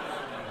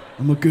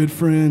 I'm a good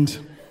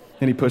friend.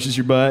 And he pushes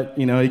your butt,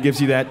 you know, he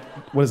gives you that,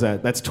 what is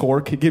that? That's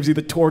torque. He gives you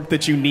the torque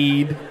that you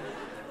need.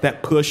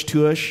 That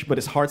push-tush, but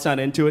his heart's not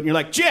into it. And you're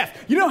like,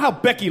 Jeff, you know how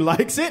Becky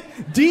likes it?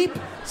 Deep,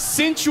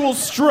 sensual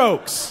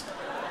strokes.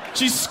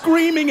 She's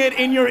screaming it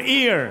in your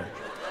ear.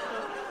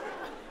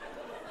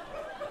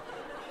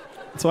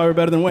 That's why we're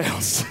better than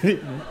whales. I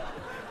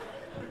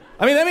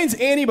mean, that means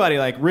anybody,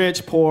 like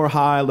rich, poor,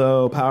 high,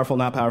 low, powerful,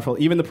 not powerful,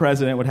 even the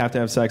president would have to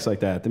have sex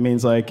like that. That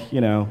means, like,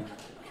 you know,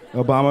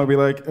 Obama would be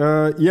like,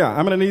 yeah,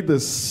 I'm going to need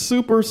this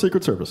super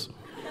secret service.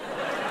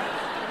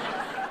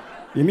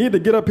 You need to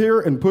get up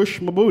here and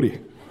push my booty.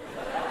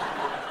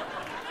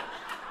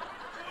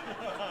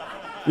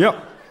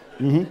 Yep.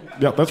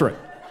 Mm-hmm. Yep, that's right.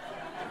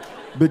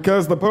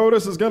 Because the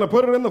POTUS is going to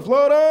put it in the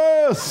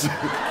FLOTUS.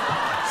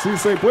 Si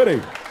se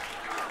puede.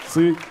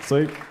 Si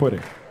se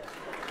puede.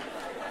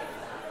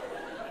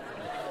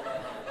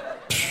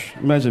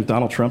 Imagine if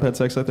Donald Trump had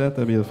sex like that.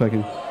 That'd be the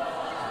fucking...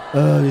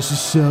 Oh, this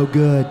is so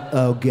good.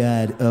 Oh,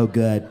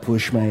 God.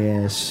 Push my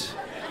ass.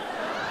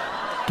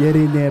 Get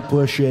in there,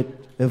 push it.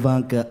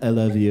 Ivanka, I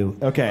love you.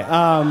 Okay,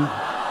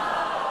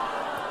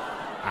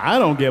 I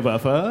don't give a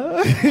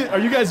fuck. Are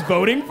you guys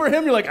voting for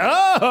him? You're like,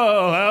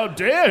 oh, how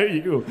dare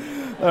you?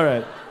 All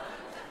right.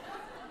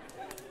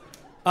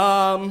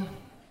 I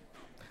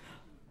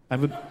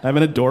have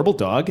an adorable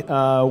dog,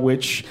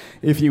 which,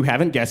 if you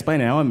haven't guessed by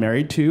now, I'm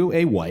married to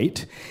a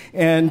white.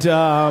 And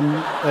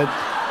a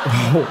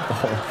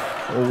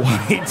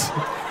white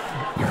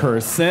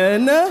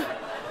person.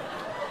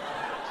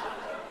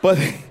 But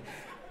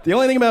The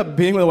only thing about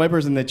being with a white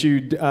person that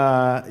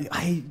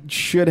I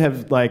should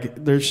have,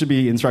 there should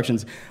be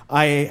instructions.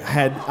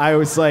 I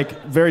was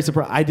very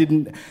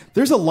surprised.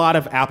 There's a lot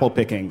of apple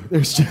picking.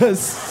 There's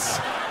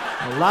just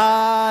a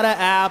lot of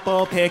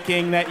apple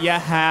picking that you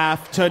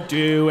have to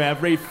do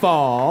every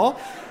fall.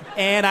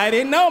 And I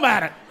didn't know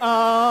about it.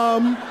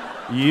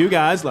 You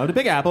guys love to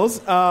pick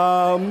apples.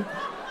 I'm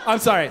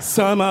sorry,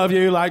 some of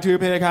you like to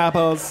pick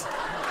apples.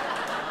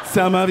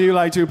 Some of you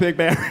like to pick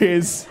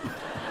berries.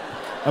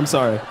 I'm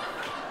sorry.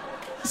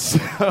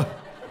 So,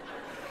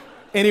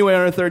 anyway,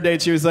 on our third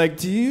date, she was like,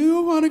 do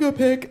you want to go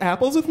pick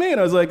apples with me? And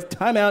I was like,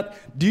 time out.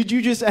 Did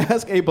you just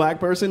ask a black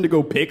person to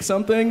go pick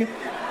something?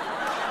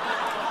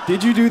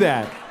 Did you do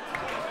that?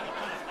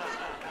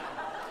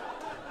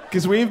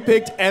 Because we've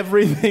picked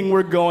everything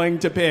we're going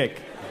to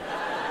pick.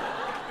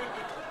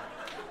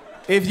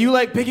 If you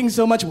like picking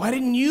so much, why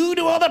didn't you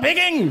do all the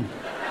picking?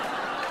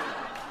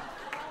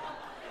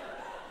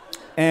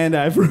 And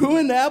I've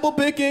ruined apple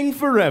picking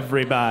for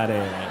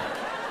everybody.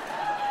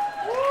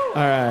 All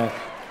right.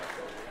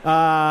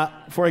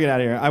 Before I get out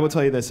of here, I will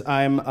tell you this.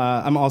 I'm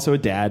also a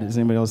dad. Does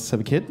anybody else have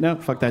a kid? No?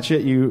 Fuck that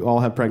shit. You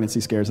all have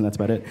pregnancy scares, and that's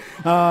about it.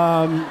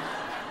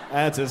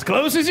 That's as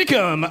close as you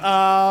come.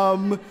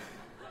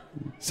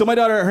 So my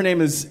daughter, her name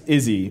is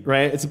Izzy,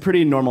 right? It's a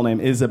pretty normal name,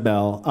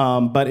 Isabel.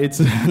 But it's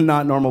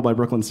not normal by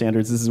Brooklyn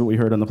standards. This is what we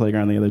heard on the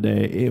playground the other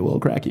day. It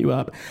will crack you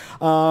up.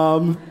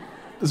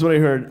 This is what I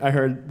heard. I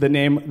heard the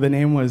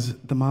name was,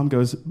 the mom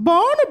goes,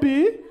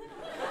 Barnaby.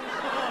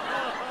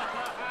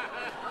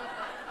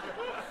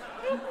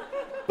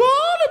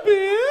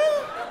 Barnaby,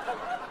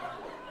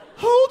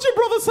 hold your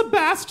brother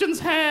Sebastian's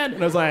hand.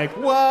 And I was like,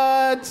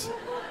 what?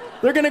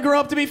 They're gonna grow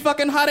up to be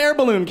fucking hot air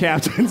balloon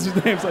captains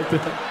with names like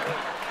that.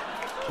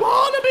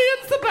 Barnaby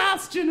and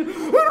Sebastian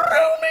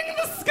roaming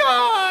the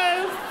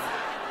skies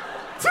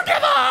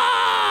together.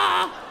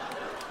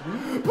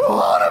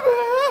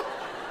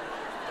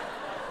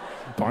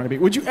 Barnaby.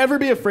 Would you ever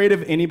be afraid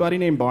of anybody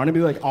named Barnaby?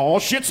 Like, oh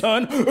shit,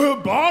 son,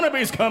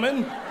 Barnaby's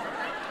coming.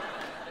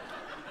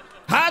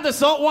 Hide the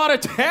saltwater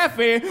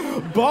taffy.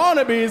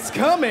 Barnaby's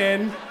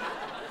coming.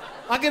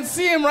 I can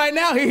see him right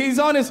now. He's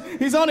on his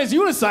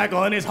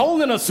unicycle and he's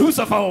holding a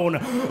sousaphone.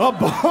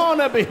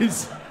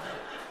 Barnaby's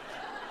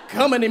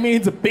coming. He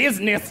means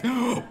business.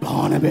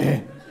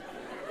 Barnaby.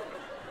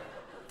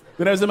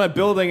 Then I was in my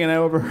building and I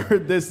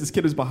overheard this. This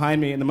kid was behind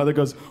me and the mother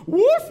goes,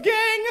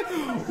 Wolfgang!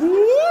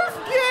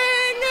 Wolfgang!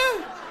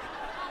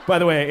 By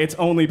the way, it's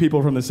only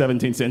people from the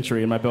 17th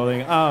century in my building.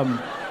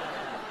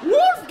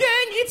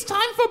 Wolfgang, it's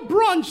time for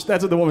brunch.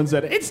 That's what the woman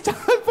said. It's time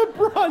for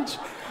brunch.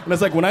 And I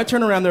was like, when I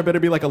turn around, there better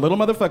be like a little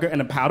motherfucker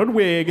in a powdered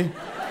wig,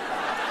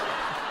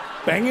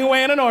 banging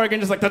away on an organ,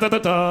 just like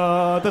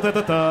da-da-da-da,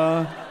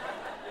 da-da-da-da.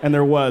 And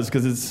there was,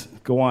 because it's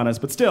goannas.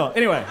 But still,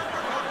 anyway.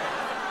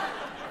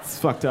 It's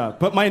fucked up.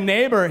 But my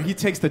neighbor, he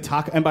takes the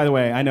taco. And by the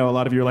way, I know a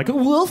lot of you are like,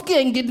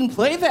 Wolfgang didn't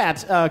play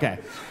that. Okay.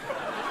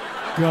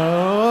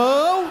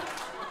 Go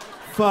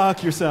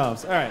fuck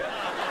yourselves. All right.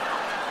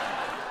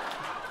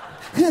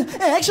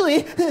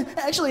 Actually,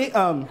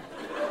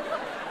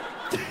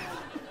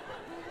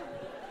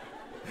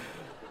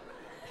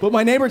 but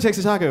my neighbor takes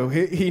a taco.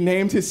 He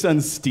named his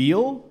son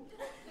Steel.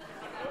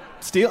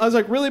 Steel? I was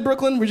like, really,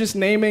 Brooklyn? We're just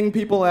naming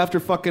people after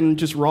fucking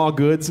just raw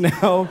goods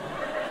now?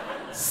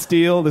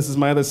 Steel. This is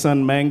my other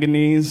son,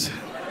 Manganese.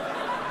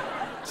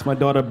 It's my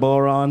daughter,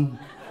 Boron.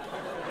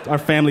 Our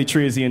family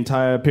tree is the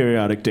entire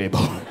periodic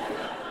table.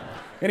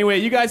 Anyway,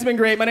 you guys have been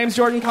great. My name's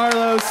Jordan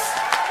Carlos.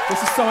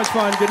 This is so much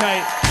fun. Good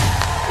night.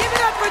 Give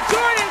it up for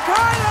Jordan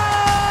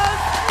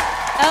Carlos!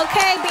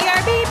 Okay,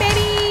 BRB,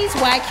 babies.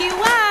 YQY.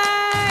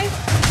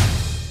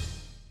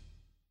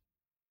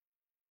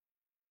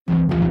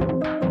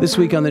 This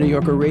week on the New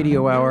Yorker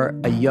Radio Hour,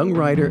 a young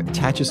writer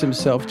attaches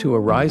himself to a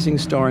rising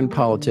star in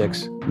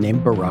politics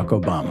named Barack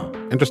Obama.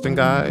 Interesting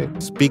guy,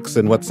 speaks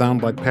in what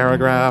sound like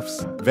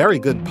paragraphs. Very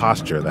good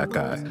posture, that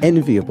guy.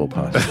 Enviable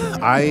posture.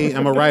 I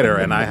am a writer,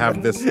 and I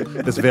have this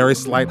very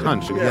slight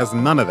hunch, and he has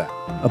none of that.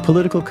 A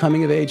political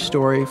coming-of-age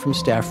story from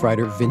staff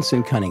writer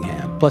Vincent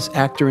Cunningham, plus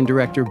actor and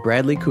director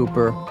Bradley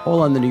Cooper,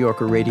 all on the New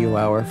Yorker Radio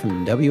Hour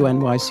from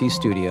WNYC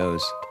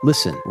Studios.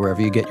 Listen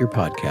wherever you get your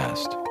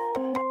podcast.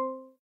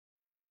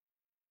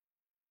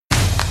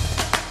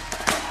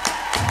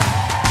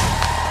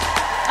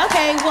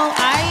 Well,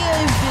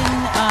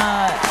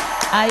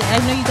 I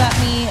know you got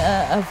me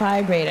a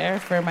vibrator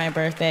for my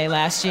birthday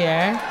last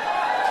year.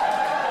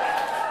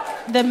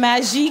 The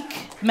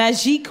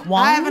Magique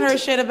wand. I haven't heard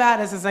shit about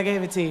it since I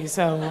gave it to you,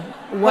 so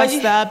what's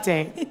the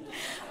update?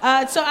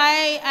 So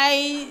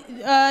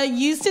I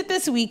used it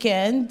this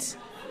weekend. Which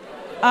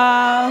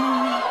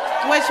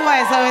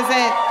one? So is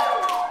it,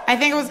 I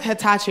think it was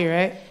Hitachi,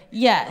 right?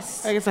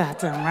 Yes. I guess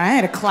that's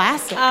right. A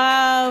classic.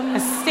 A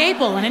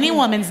staple in any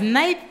woman's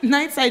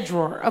nightside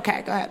drawer.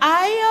 Okay, go ahead.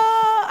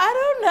 I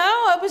don't know.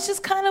 I was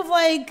just kind of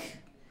like,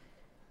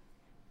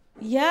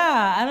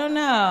 yeah, I don't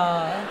know.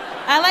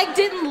 I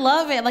didn't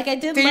love it. I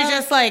didn't. Did you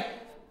just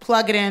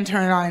plug it in,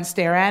 turn it on, and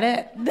stare at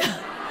it? No,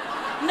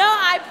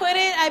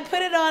 I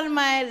put it on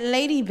my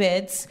lady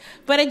bits,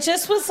 but it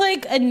just was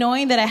like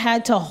annoying that I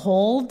had to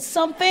hold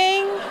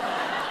something.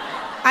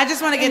 I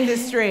just want to get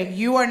this straight.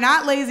 You are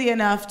not lazy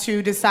enough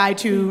to decide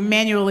to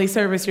manually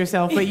service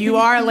yourself, but you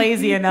are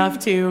lazy enough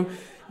to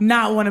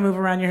not want to move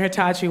around your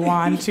Hitachi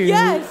wand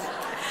to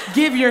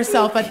give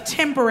yourself a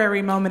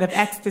temporary moment of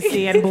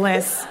ecstasy and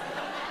bliss.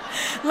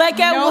 Like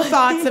no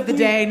thoughts of the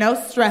day, no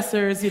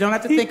stressors. You don't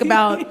have to think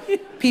about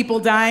people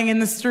dying in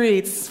the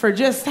streets for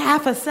just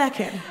half a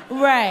second.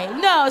 Right.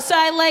 No, so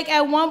I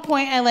at one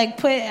point I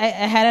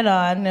had it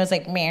on and it was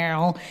like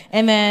meow.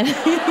 And then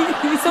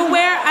so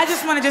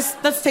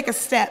let's take a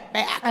step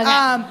back.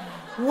 Okay.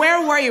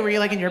 Where were you? Were you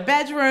like in your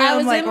bedroom? I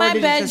was in my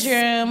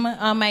bedroom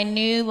on my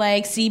new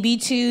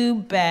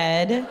CB2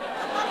 bed.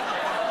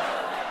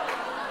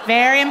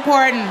 Very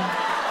important.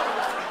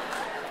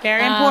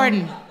 Very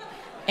important.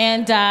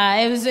 And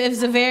it was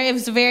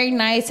very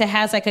nice. It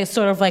has a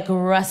sort of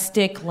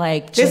rustic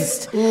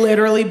This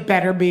literally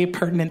better be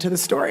pertinent to the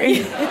story.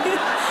 No,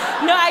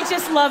 I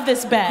just love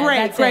this bed.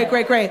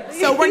 Great.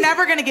 So we're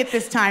never gonna get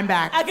this time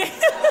back. Okay.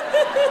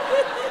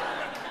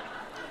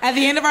 At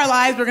the end of our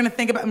lives, we're gonna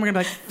think about and we're gonna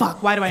be like,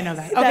 fuck, why do I know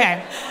that?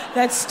 Okay.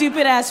 That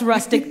stupid ass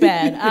rustic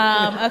bed.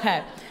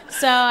 Okay.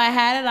 So I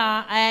had it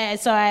on. I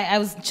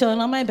was chilling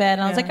on my bed,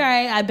 and I was like, all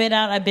right, I've been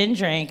out, I've been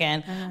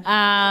drinking.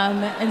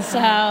 And so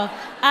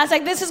I was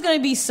like, this is going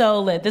to be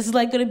so lit. This is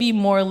going to be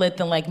more lit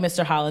than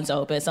Mr. Holland's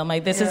Opus. I'm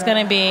like, this is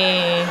going to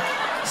be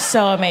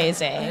so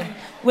amazing.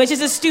 Which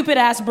is a stupid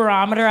ass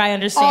barometer, I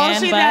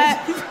understand.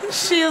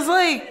 She is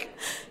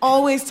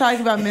always talking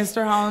about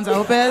Mr. Holland's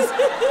Opus.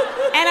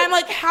 And I'm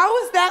like, how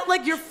is that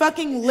your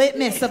fucking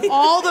litmus of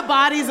all the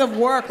bodies of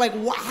work?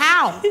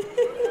 How?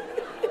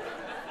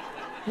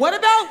 What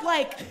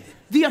about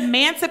the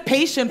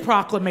Emancipation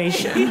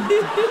Proclamation?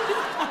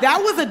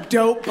 That was a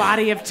dope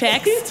body of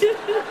text.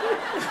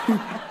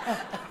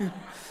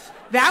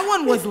 That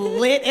one was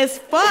lit as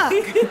fuck.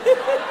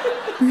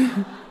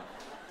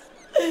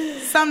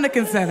 Something to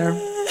consider.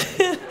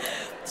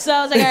 So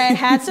I was like, all right, I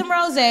had some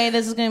rosé.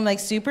 This is gonna be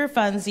super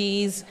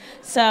funsies.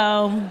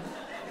 So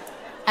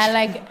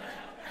I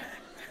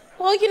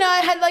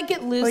I had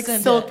it loose.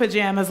 Silk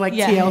pajamas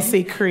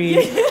TLC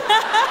Creed.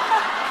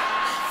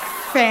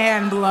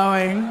 Fan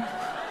blowing.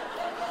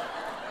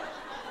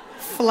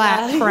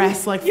 Flat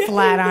press,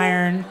 flat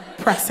iron,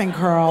 pressing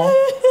curl.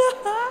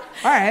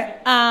 All right.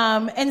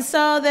 And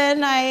so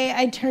then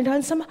I turned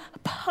on some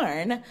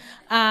porn.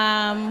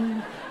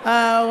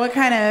 What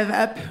kind of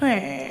a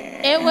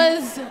porn? It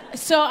was,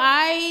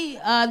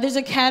 there's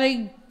a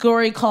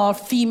category called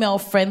female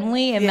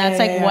friendly, and that's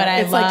what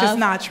I love. It's just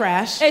not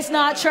trash. It's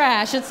not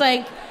trash. It's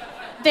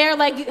they're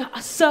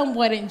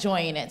somewhat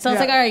enjoying it. So I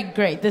was all right,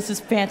 great, this is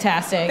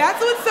fantastic.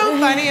 That's what's so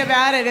funny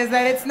about it is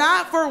that it's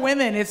not for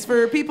women, it's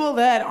for people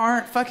that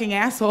aren't fucking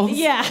assholes.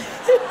 Yeah.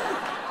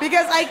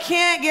 Because I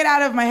can't get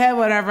out of my head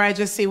whenever I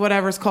just see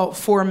whatever's called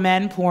for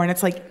men porn.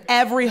 It's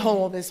every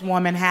hole this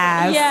woman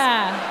has.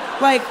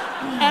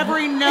 Yeah.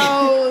 Every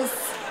nose.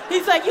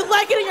 He's you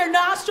like it in your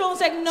nostrils?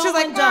 No She's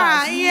one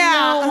does.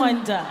 Yeah. No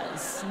one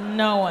does.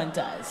 No one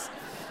does.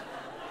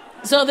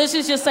 So this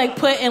is just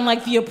put in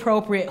the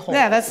appropriate hole.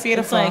 Yeah, that's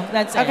beautiful.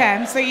 That's it.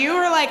 Okay, so you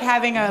were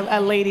having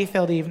a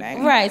lady-filled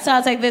evening. Right, so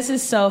I was this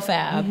is so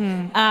fab.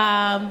 Mm-hmm.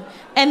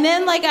 And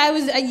then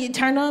I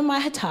turned on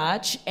my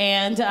Hitachi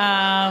and...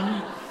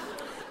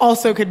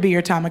 Also could be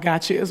your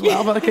Tamagotchi as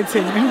well, but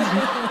continue.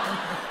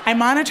 I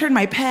monitored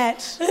my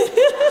pet.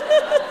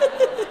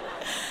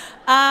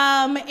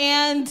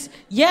 And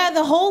yeah,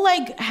 the whole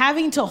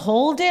having to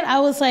hold it,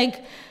 I was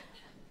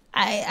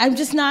I'm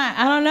just not,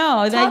 I don't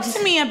know. Talk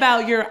to me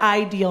about your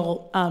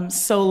ideal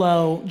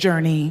solo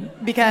journey,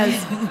 because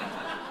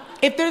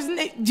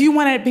do you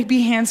want to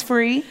be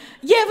hands-free?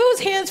 Yeah, if it was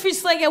hands-free,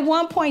 so at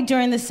one point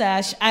during the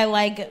sesh,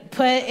 I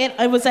put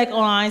it was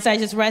on, so I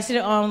just rested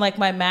it on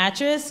my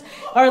mattress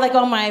or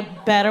on my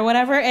bed or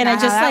whatever, and I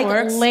just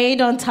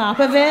laid on top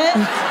of it.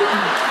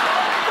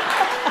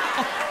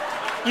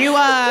 You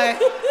were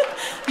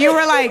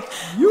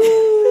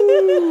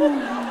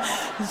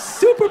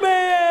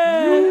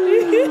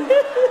Superman!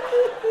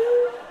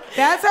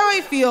 That's how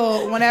I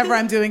feel whenever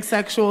I'm doing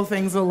sexual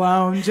things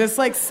alone. Just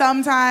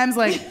sometimes,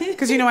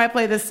 because I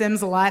play The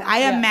Sims a lot,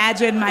 I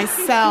imagine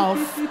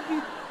myself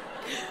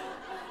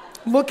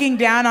looking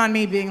down on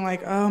me being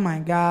oh my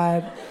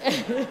God.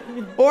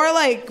 Or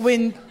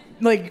when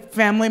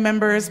family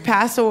members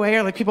pass away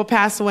or people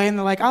pass away and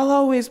they're I'll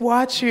always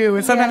watch you.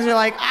 And sometimes you're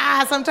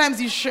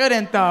sometimes you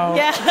shouldn't though.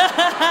 Yeah.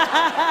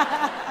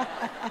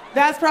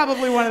 That's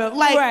probably one of the,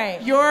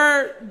 right.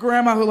 Your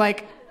grandma who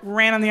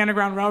ran on the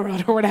Underground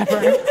Railroad or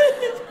whatever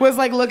was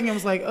looking and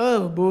was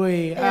oh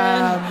boy.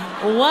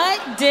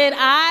 What did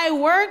I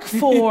work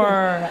for?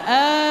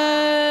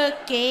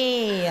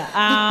 Okay.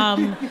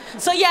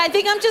 So yeah, I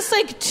think I'm just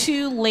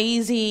too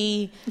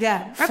lazy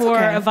for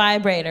a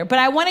vibrator. But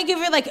I want to give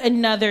it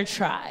another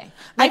try.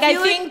 I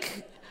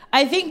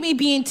think me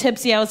being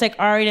tipsy, I was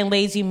already in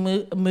lazy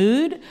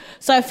mood.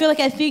 So I feel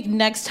I think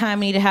next time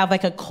I need to have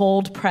a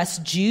cold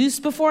pressed juice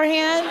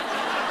beforehand.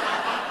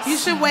 You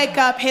should wake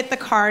up, hit the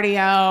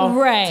cardio,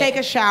 right? Take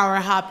a shower,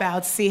 hop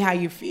out, see how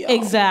you feel.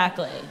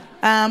 Exactly.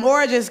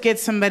 Or just get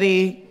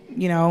somebody,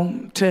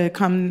 to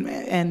come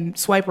and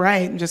swipe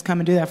right and just come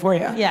and do that for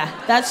you. Yeah,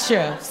 that's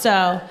true.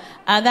 So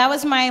that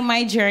was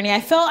my journey.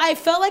 I felt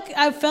like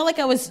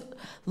I was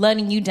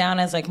letting you down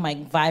as like my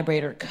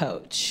vibrator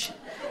coach.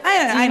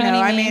 I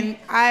know. I mean,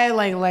 I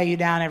like lay you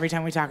down every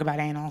time we talk about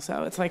anal,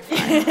 so it's like fine.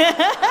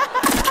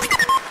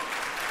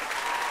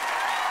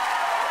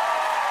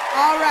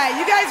 All right,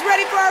 you guys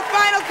ready for our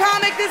final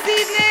comic this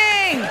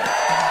evening?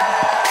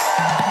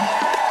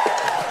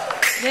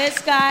 This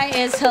guy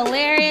is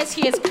hilarious.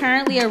 He is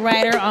currently a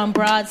writer on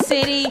Broad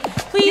City.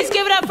 Please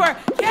give it up for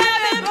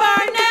Kevin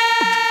Barnett!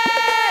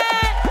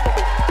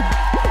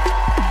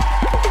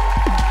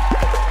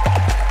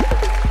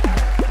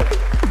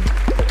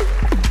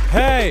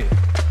 Hey!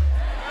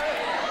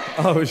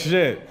 Oh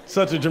shit,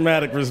 such a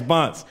dramatic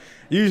response.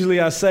 Usually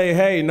I say,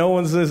 hey, no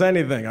one says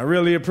anything. I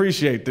really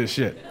appreciate this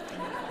shit.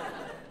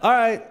 All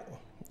right,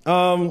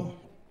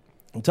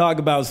 talk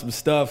about some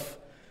stuff.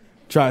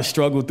 Try to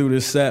struggle through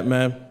this set,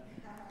 man.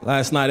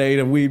 Last night I ate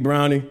a weed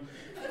brownie.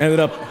 Ended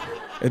up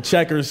at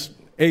Checkers,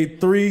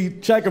 ate 3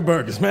 checker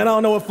burgers. Man, I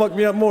don't know what fucked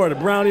me up more, the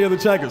brownie or the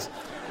Checkers.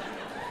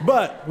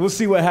 But we'll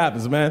see what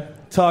happens, man.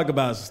 Talk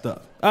about some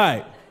stuff. All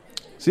right,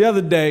 so the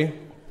other day,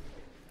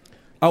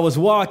 I was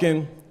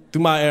walking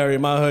through my area,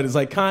 my hood. It's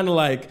like kind of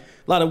like a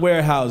lot of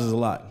warehouses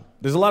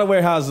There's a lot of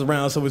warehouses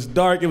around, so it's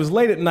dark. It was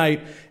late at night.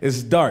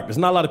 It's dark. There's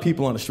not a lot of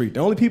people on the street. The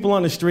only people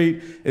on the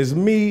street is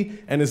me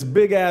and this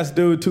big-ass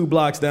dude 2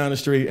 blocks down the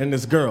street and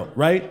this girl,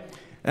 right?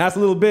 And after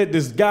a little bit,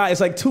 this guy,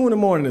 it's like 2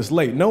 a.m, it's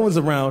late. No one's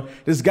around.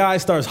 This guy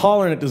starts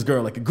hollering at this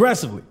girl, like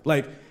aggressively.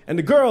 And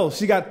the girl,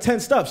 she got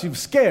tensed up. She was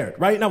scared,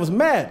 right? And I was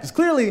mad, because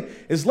clearly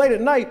it's late at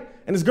night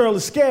and this girl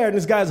is scared and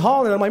this guy's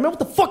hollering. I'm like, man, what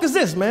the fuck is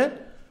this, man?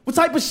 What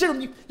type of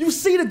shit? You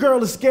see the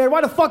girl is scared.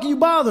 Why the fuck are you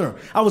bothering her?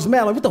 I was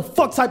mad. Like, what the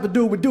fuck type of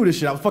dude would do this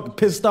shit? I was fucking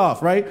pissed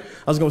off, right?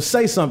 I was going to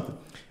say something.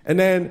 And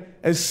then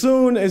as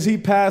soon as he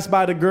passed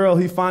by the girl,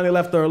 he finally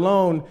left her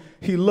alone.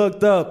 He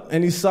looked up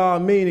and he saw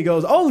me and he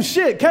goes, oh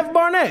shit, Kevin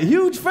Barnett,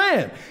 huge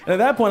fan. And at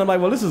that point, I'm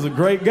like, well, this is a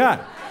great guy.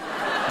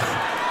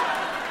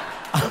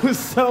 I was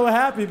so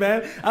happy,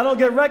 man. I don't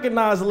get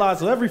recognized a lot,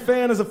 so every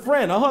fan is a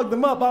friend. I hugged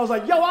him up. I was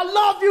like, yo, I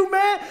love you,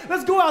 man.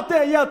 Let's go out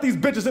there and yell at these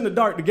bitches in the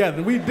dark together.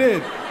 And we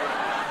did.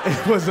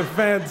 It was a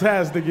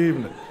fantastic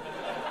evening.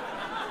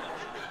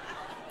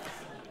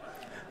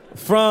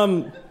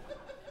 From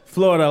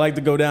Florida, I like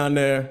to go down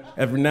there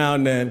every now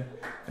and then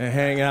and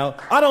hang out.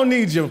 I don't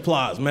need your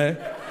applause, man.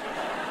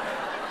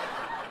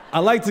 I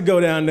like to go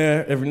down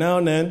there every now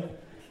and then,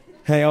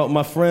 hang out with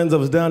my friends. I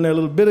was down there a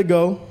little bit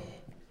ago,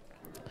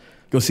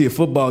 go see a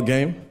football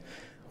game.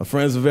 My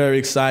friends are very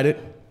excited.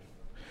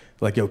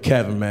 Like, yo,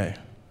 Kevin, man,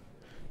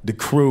 the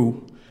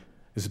crew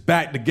is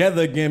back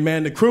together again,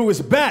 man. The crew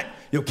is back.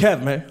 Yo,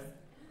 Kevin, man,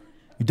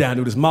 you down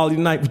to do this Molly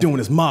tonight? We're doing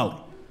this Molly.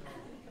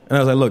 And I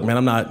was like, look, man,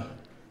 I'm not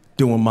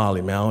doing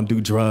Molly, man. I don't do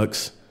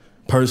drugs.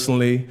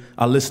 Personally,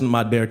 I listen to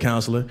my DARE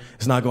counselor.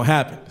 It's not gonna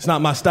happen. It's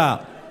not my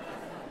style.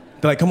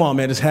 They're like, come on,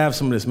 man, just have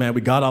some of this, man.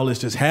 We got all this,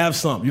 just have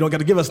some. You don't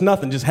gotta give us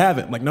nothing, just have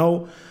it. I'm like,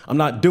 no, I'm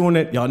not doing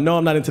it. Y'all know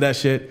I'm not into that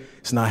shit.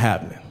 It's not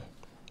happening.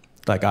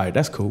 Like, all right,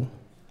 that's cool.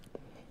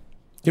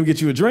 Can we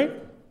get you a drink?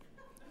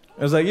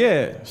 I was like,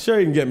 yeah, sure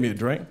you can get me a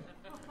drink.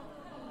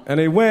 And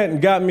they went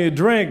and got me a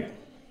drink.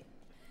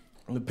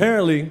 And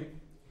apparently,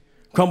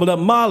 crumbled up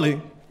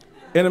Molly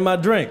into my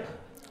drink.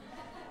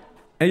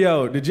 And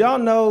yo, did y'all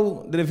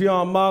know that if you're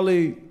on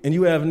Molly and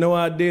you have no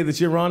idea that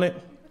you're on it,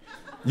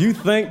 you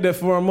think that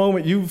for a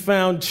moment you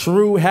found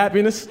true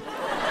happiness?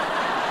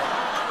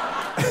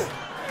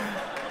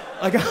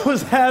 Like, I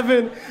was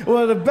having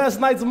one of the best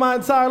nights of my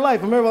entire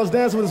life. I remember I was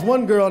dancing with this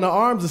one girl and her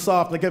arms are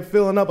soft and I kept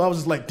filling up. I was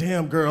just like,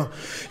 damn, girl,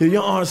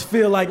 your arms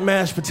feel like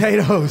mashed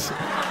potatoes.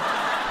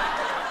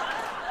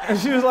 And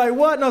she was like,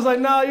 what? And I was like,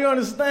 no, you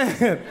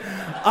understand.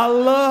 I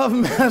love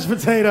mashed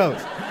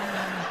potatoes.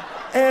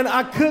 And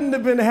I couldn't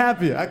have been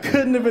happier.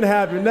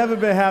 Never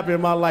been happier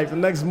in my life. The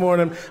next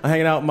morning, I'm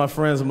hanging out with my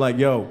friends. I'm like,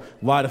 yo,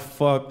 why the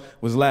fuck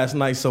was last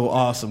night so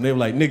awesome? They were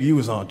like, nigga, you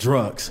was on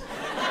drugs.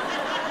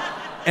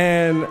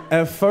 And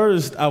at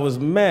first, I was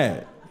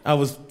mad. I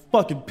was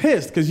fucking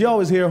pissed, because you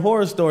always hear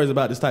horror stories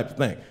about this type of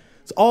thing.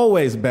 It's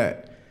always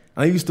bad.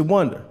 And I used to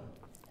wonder,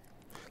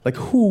 like,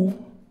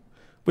 who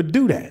would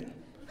do that?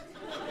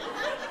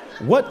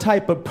 What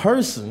type of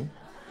person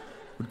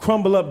would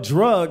crumble up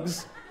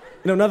drugs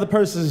in another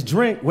person's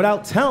drink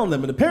without telling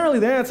them? And apparently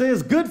the answer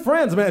is good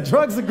friends, man.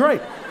 Drugs are great.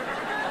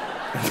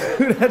 I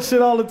do that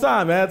shit all the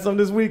time. I had some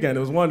this weekend.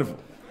 It was wonderful.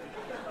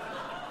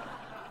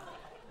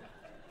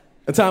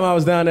 The time I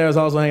was down there, I was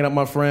also hanging out with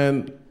my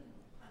friend,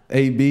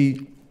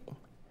 AB.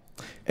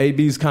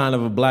 AB's kind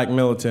of a black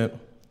militant,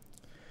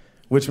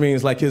 which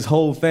means like his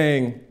whole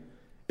thing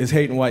is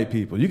hating white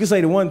people. You can say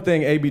the one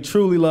thing AB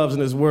truly loves in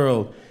this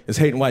world is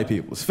hating white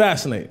people. It's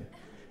fascinating.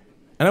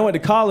 And I went to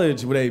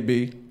college with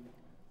AB,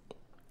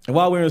 and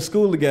while we were in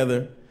school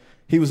together,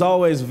 he was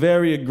always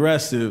very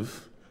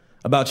aggressive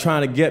about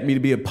trying to get me to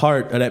be a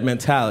part of that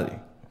mentality.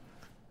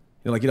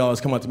 Like he'd always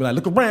come up to me like,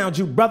 look around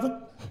you,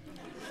 brother.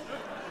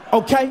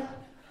 Okay?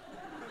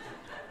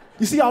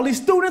 You see all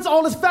these students,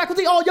 all this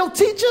faculty, all your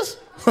teachers?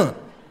 Huh.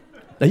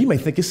 Now you may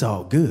think it's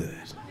all good.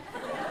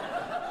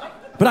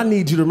 But I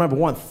need you to remember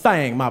one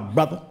thing, my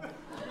brother.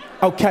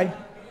 Okay?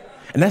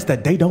 And that's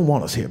that they don't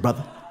want us here,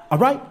 brother. All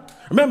right?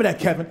 Remember that,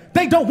 Kevin.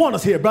 They don't want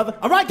us here, brother.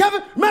 All right,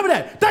 Kevin? Remember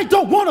that. They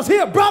don't want us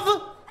here,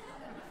 brother.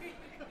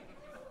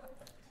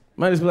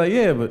 Might just be like,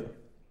 yeah, but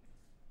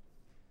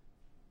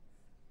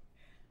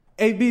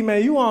AB,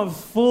 man, you on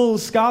full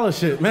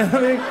scholarship, man.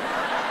 I mean,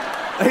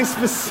 they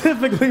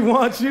specifically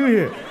want you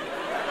here.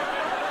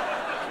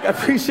 I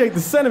appreciate the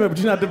sentiment, but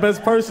you're not the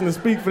best person to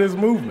speak for this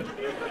movement.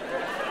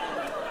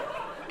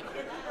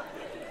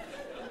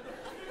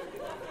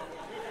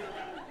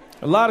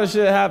 A lot of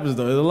shit happens,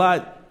 though. There's a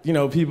lot,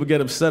 people get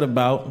upset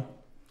about.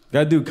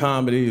 Gotta do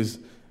comedies.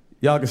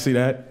 Y'all can see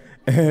that.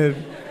 And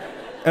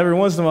every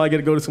once in a while, I get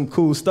to go to some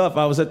cool stuff.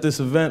 I was at this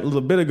event a little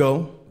bit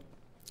ago.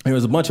 There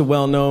was a bunch of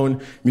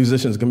well-known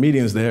musicians,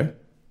 comedians there.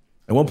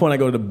 At one point, I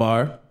go to the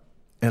bar,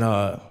 and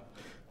while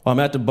I'm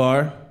at the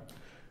bar,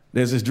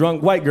 there's this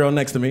drunk white girl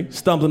next to me,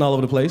 stumbling all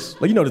over the place.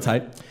 Like, you know the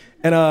type.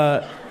 And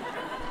at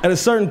a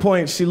certain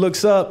point, she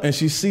looks up, and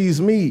she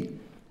sees me,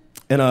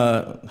 and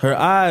her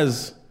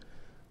eyes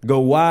go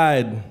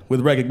wide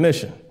with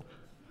recognition.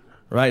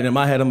 Right? And in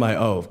my head, I'm like,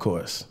 oh, of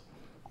course.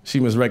 She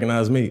must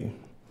recognize me.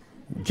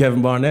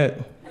 Kevin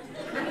Barnett.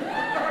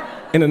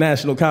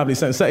 International comedy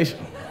sensation.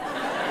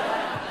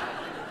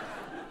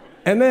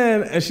 And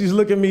then, as she's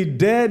looking me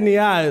dead in the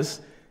eyes,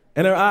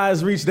 and her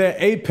eyes reach their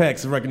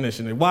apex of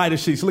recognition. And wide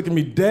as she's looking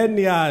me dead in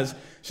the eyes,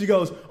 she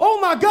goes,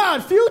 oh my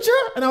God, Future?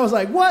 And I was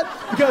like, what?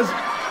 Because,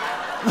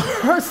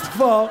 first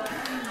of all,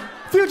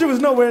 Future was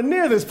nowhere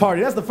near this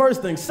party. That's the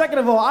first thing. Second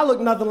of all, I look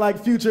nothing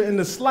like Future in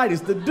the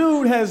slightest. The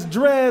dude has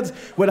dreads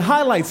with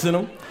highlights in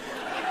them,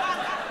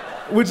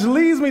 which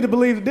leads me to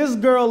believe that this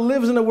girl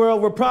lives in a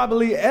world where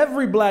probably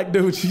every black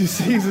dude she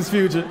sees is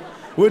Future,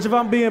 which, if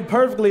I'm being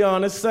perfectly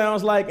honest,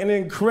 sounds like an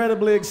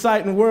incredibly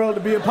exciting world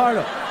to be a part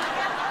of.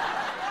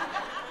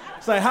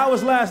 It's like, how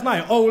was last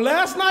night? Oh,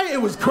 last night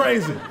it was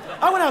crazy.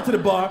 I went out to the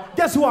bar.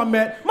 Guess who I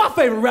met? My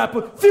favorite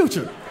rapper,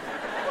 Future.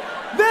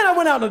 Then I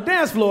went out on the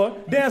dance floor,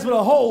 danced with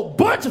a whole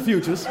bunch of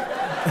Futures. And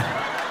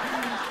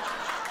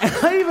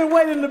I even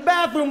waited in the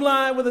bathroom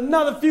line with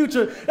another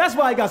Future. That's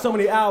why he got so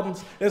many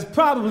albums. There's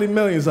probably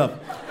millions of them.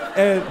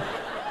 And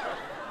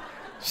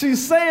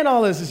she's saying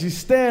all this, and she's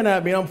staring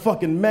at me, and I'm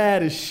fucking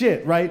mad as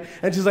shit, right?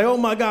 And she's like, oh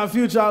my God,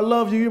 Future, I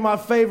love you. You're my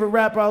favorite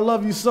rapper. I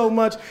love you so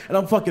much. And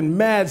I'm fucking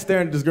mad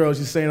staring at this girl.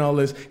 She's saying all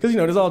this. Because,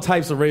 there's all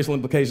types of racial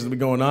implications that be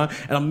going on.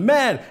 And I'm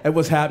mad at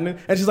what's happening.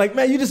 And she's like,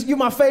 man, you're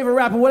my favorite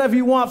rapper. Whatever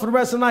you want for the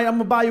rest of the night, I'm going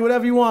to buy you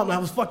whatever you want. And I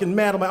was fucking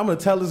mad. I'm like, I'm going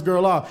to tell this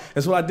girl off.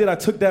 And so what I did, I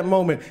took that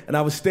moment, and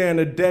I was staring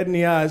her dead in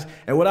the eyes.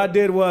 And what I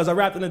did was I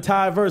rapped an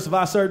entire verse of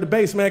I Served the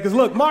Bass, man. Because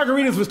look,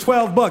 margaritas was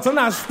 $12. I'm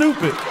not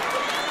stupid.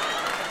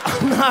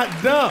 I'm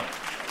not dumb.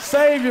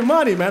 Save your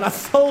money, man. I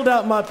sold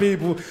out my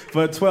people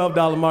for a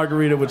 $12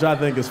 margarita, which I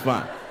think is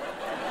fine.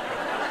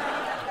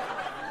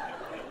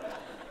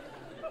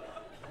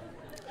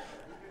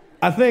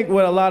 I think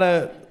what a lot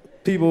of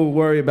people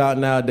worry about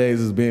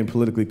nowadays is being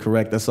politically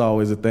correct. That's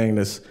always a thing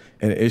that's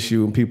an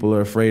issue, and people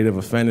are afraid of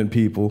offending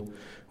people,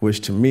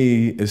 which to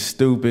me is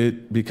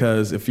stupid,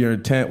 because if your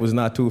intent was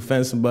not to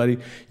offend somebody,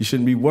 you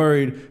shouldn't be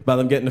worried about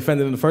them getting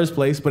offended in the first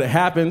place. But it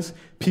happens.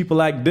 People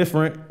act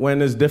different when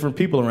there's different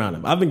people around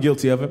them. I've been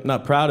guilty of it,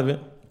 not proud of it.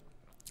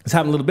 This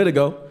happened a little bit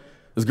ago.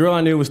 This girl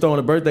I knew was throwing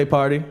a birthday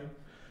party,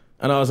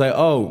 and I was like,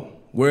 oh,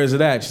 where is it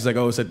at? She's like,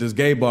 oh, it's at this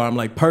gay bar. I'm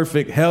like,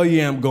 perfect, hell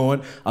yeah, I'm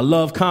going. I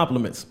love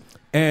compliments.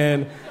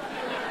 And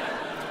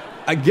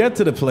I get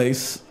to the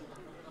place,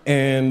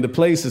 and the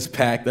place is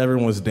packed.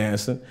 Everyone's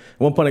dancing. At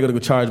one point, I go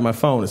charge my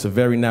phone. It's a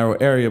very narrow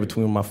area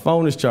between where my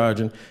phone is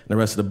charging and the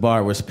rest of the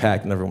bar where it's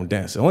packed and everyone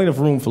dancing. Only enough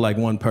room for like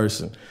one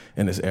person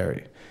in this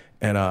area.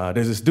 And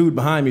there's this dude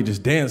behind me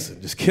just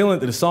dancing, just killing it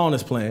to the song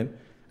that's playing.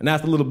 And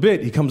after a little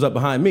bit, he comes up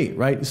behind me,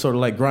 right? He's sort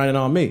of like grinding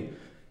on me.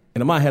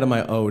 And in my head, I'm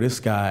like, oh, this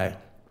guy,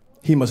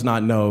 he must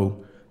not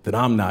know that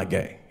I'm not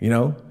gay,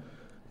 But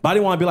I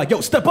didn't want to be like,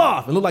 yo, step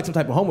off, and look like some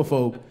type of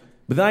homophobe.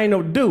 But then I didn't know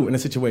what to do in a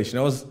situation.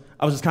 I was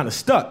just kind of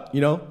stuck,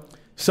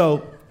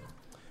 So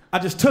I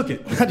just took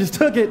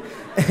it.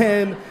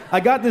 And I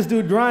got this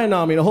dude grinding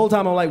on me. The whole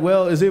time I'm like,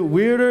 well, is it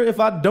weirder if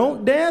I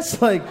don't dance?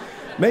 Like,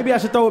 maybe I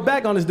should throw it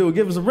back on this dude,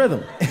 give us a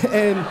rhythm.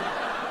 And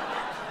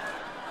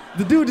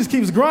the dude just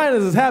keeps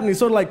grinding as it's happening. He's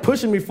sort of like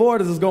pushing me forward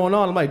as it's going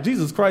on. I'm like,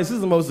 Jesus Christ, this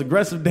is the most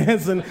aggressive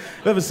dancing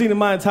I've ever seen in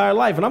my entire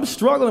life. And I'm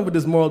struggling with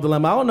this moral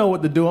dilemma. I don't know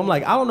what to do. I'm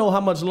like, I don't know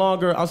how much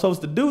longer I'm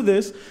supposed to do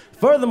this.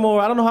 Furthermore,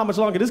 I don't know how much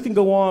longer this can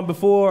go on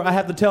before I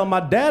have to tell my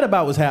dad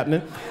about what's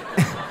happening.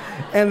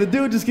 And the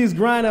dude just keeps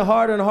grinding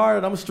harder and harder,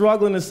 and I'm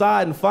struggling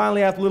inside, and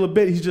finally, after a little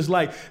bit, he's just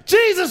like,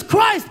 Jesus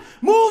Christ,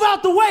 move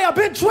out the way, I've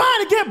been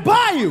trying to get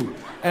by you.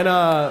 And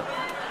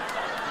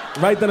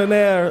right then and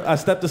there, I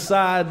stepped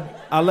aside,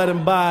 I let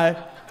him by,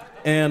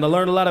 and I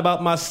learned a lot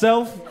about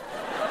myself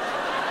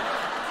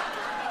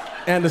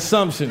and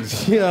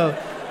assumptions.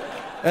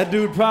 That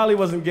dude probably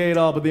wasn't gay at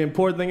all, but the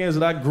important thing is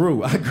that I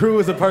grew. I grew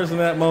as a person in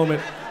that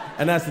moment,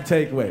 and that's the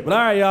takeaway. But all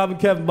right, y'all, I've been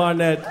Kevin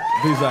Barnett.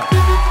 Peace out.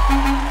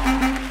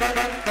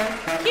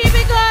 Keep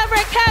it going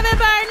for Kevin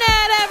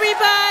Barnett,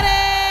 everybody!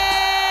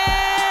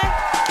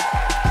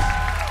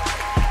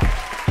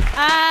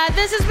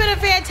 This has been a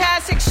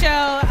fantastic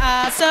show.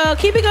 So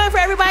keep it going for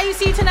everybody you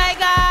see tonight,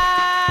 guys.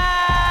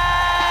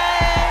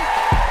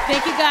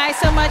 Thank you guys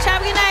so much.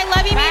 Have a good night.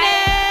 Love you, mean it.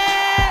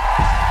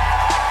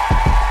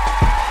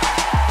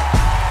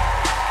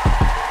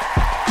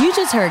 You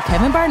just heard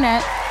Kevin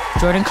Barnett,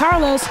 Jordan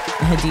Carlos,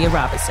 and Hadia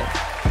Robinson.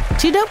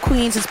 Two Dope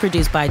Queens is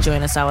produced by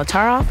Joanna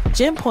Salataroff,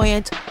 Jim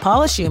Poyant,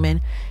 Paula Schumann,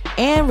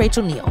 and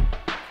Rachel Neal.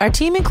 Our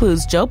team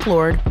includes Joe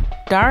Plord,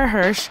 Dara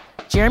Hirsch,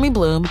 Jeremy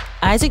Bloom,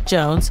 Isaac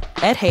Jones,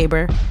 Ed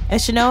Haber, and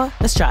Shanoa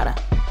Estrada.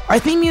 Our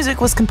theme music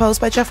was composed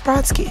by Jeff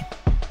Brodsky.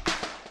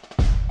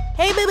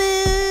 Hey,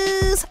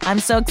 boo-boos! I'm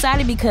so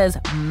excited because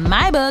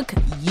my book,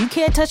 You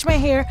Can't Touch My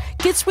Hair,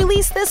 gets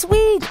released this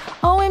week.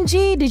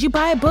 OMG, did you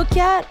buy a book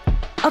yet?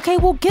 Okay,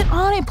 well, get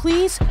on it,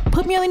 please.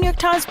 Put me on the New York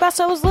Times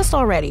bestsellers list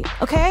already,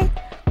 okay?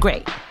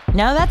 Great.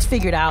 Now that's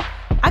figured out,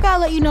 I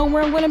gotta let you know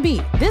where I'm gonna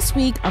be. This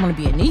week, I'm gonna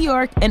be in New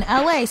York and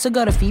LA, so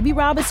go to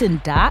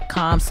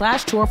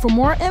phoeberobinson.com/tour for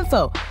more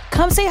info.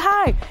 Come say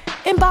hi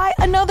and buy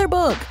another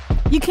book.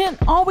 You can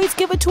always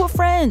give it to a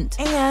friend.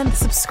 And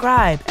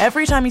subscribe.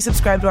 Every time you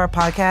subscribe to our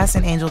podcast,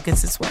 an angel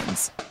gets its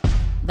wings.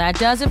 That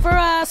does it for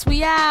us.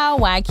 We out.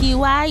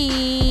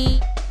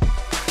 YQYE.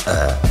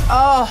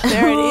 Oh,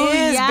 there it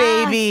is,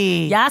 yes.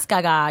 baby. Yas,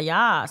 gaga,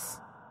 yas.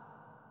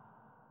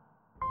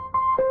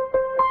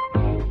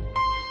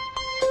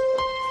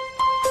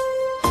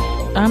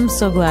 I'm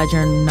so glad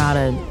you're not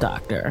a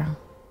doctor.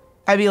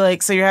 I'd be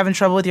like, so you're having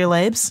trouble with your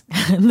labes?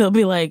 And they'll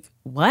be like,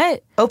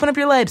 what? Open up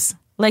your labes.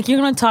 Like, you're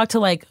going to talk to,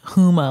 like,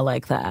 Huma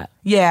like that.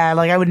 Yeah,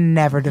 like, I would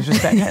never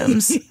disrespect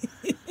Hums.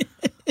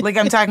 Like,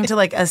 I'm talking to,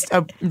 like,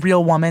 a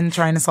real woman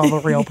trying to solve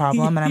a real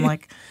problem, and I'm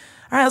like,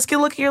 all right, let's get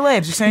a look at your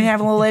labes. You're saying you're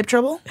having a little labe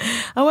trouble?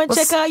 I want to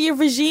check out your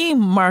regime,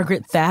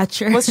 Margaret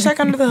Thatcher. Let's check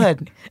under the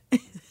hood.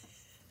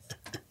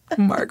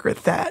 Margaret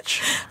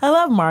Thatch. I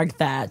love Marg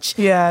Thatch.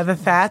 Yeah, the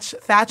Thatch.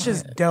 Thatch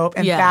is dope,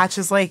 and Thatch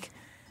is, like,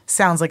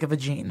 sounds like a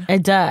vagine.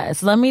 It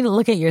does. Let me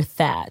look at your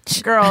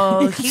thatch.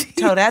 Girl,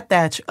 toe that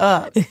thatch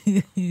up.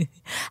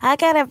 I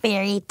got a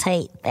very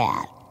tight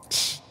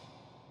thatch.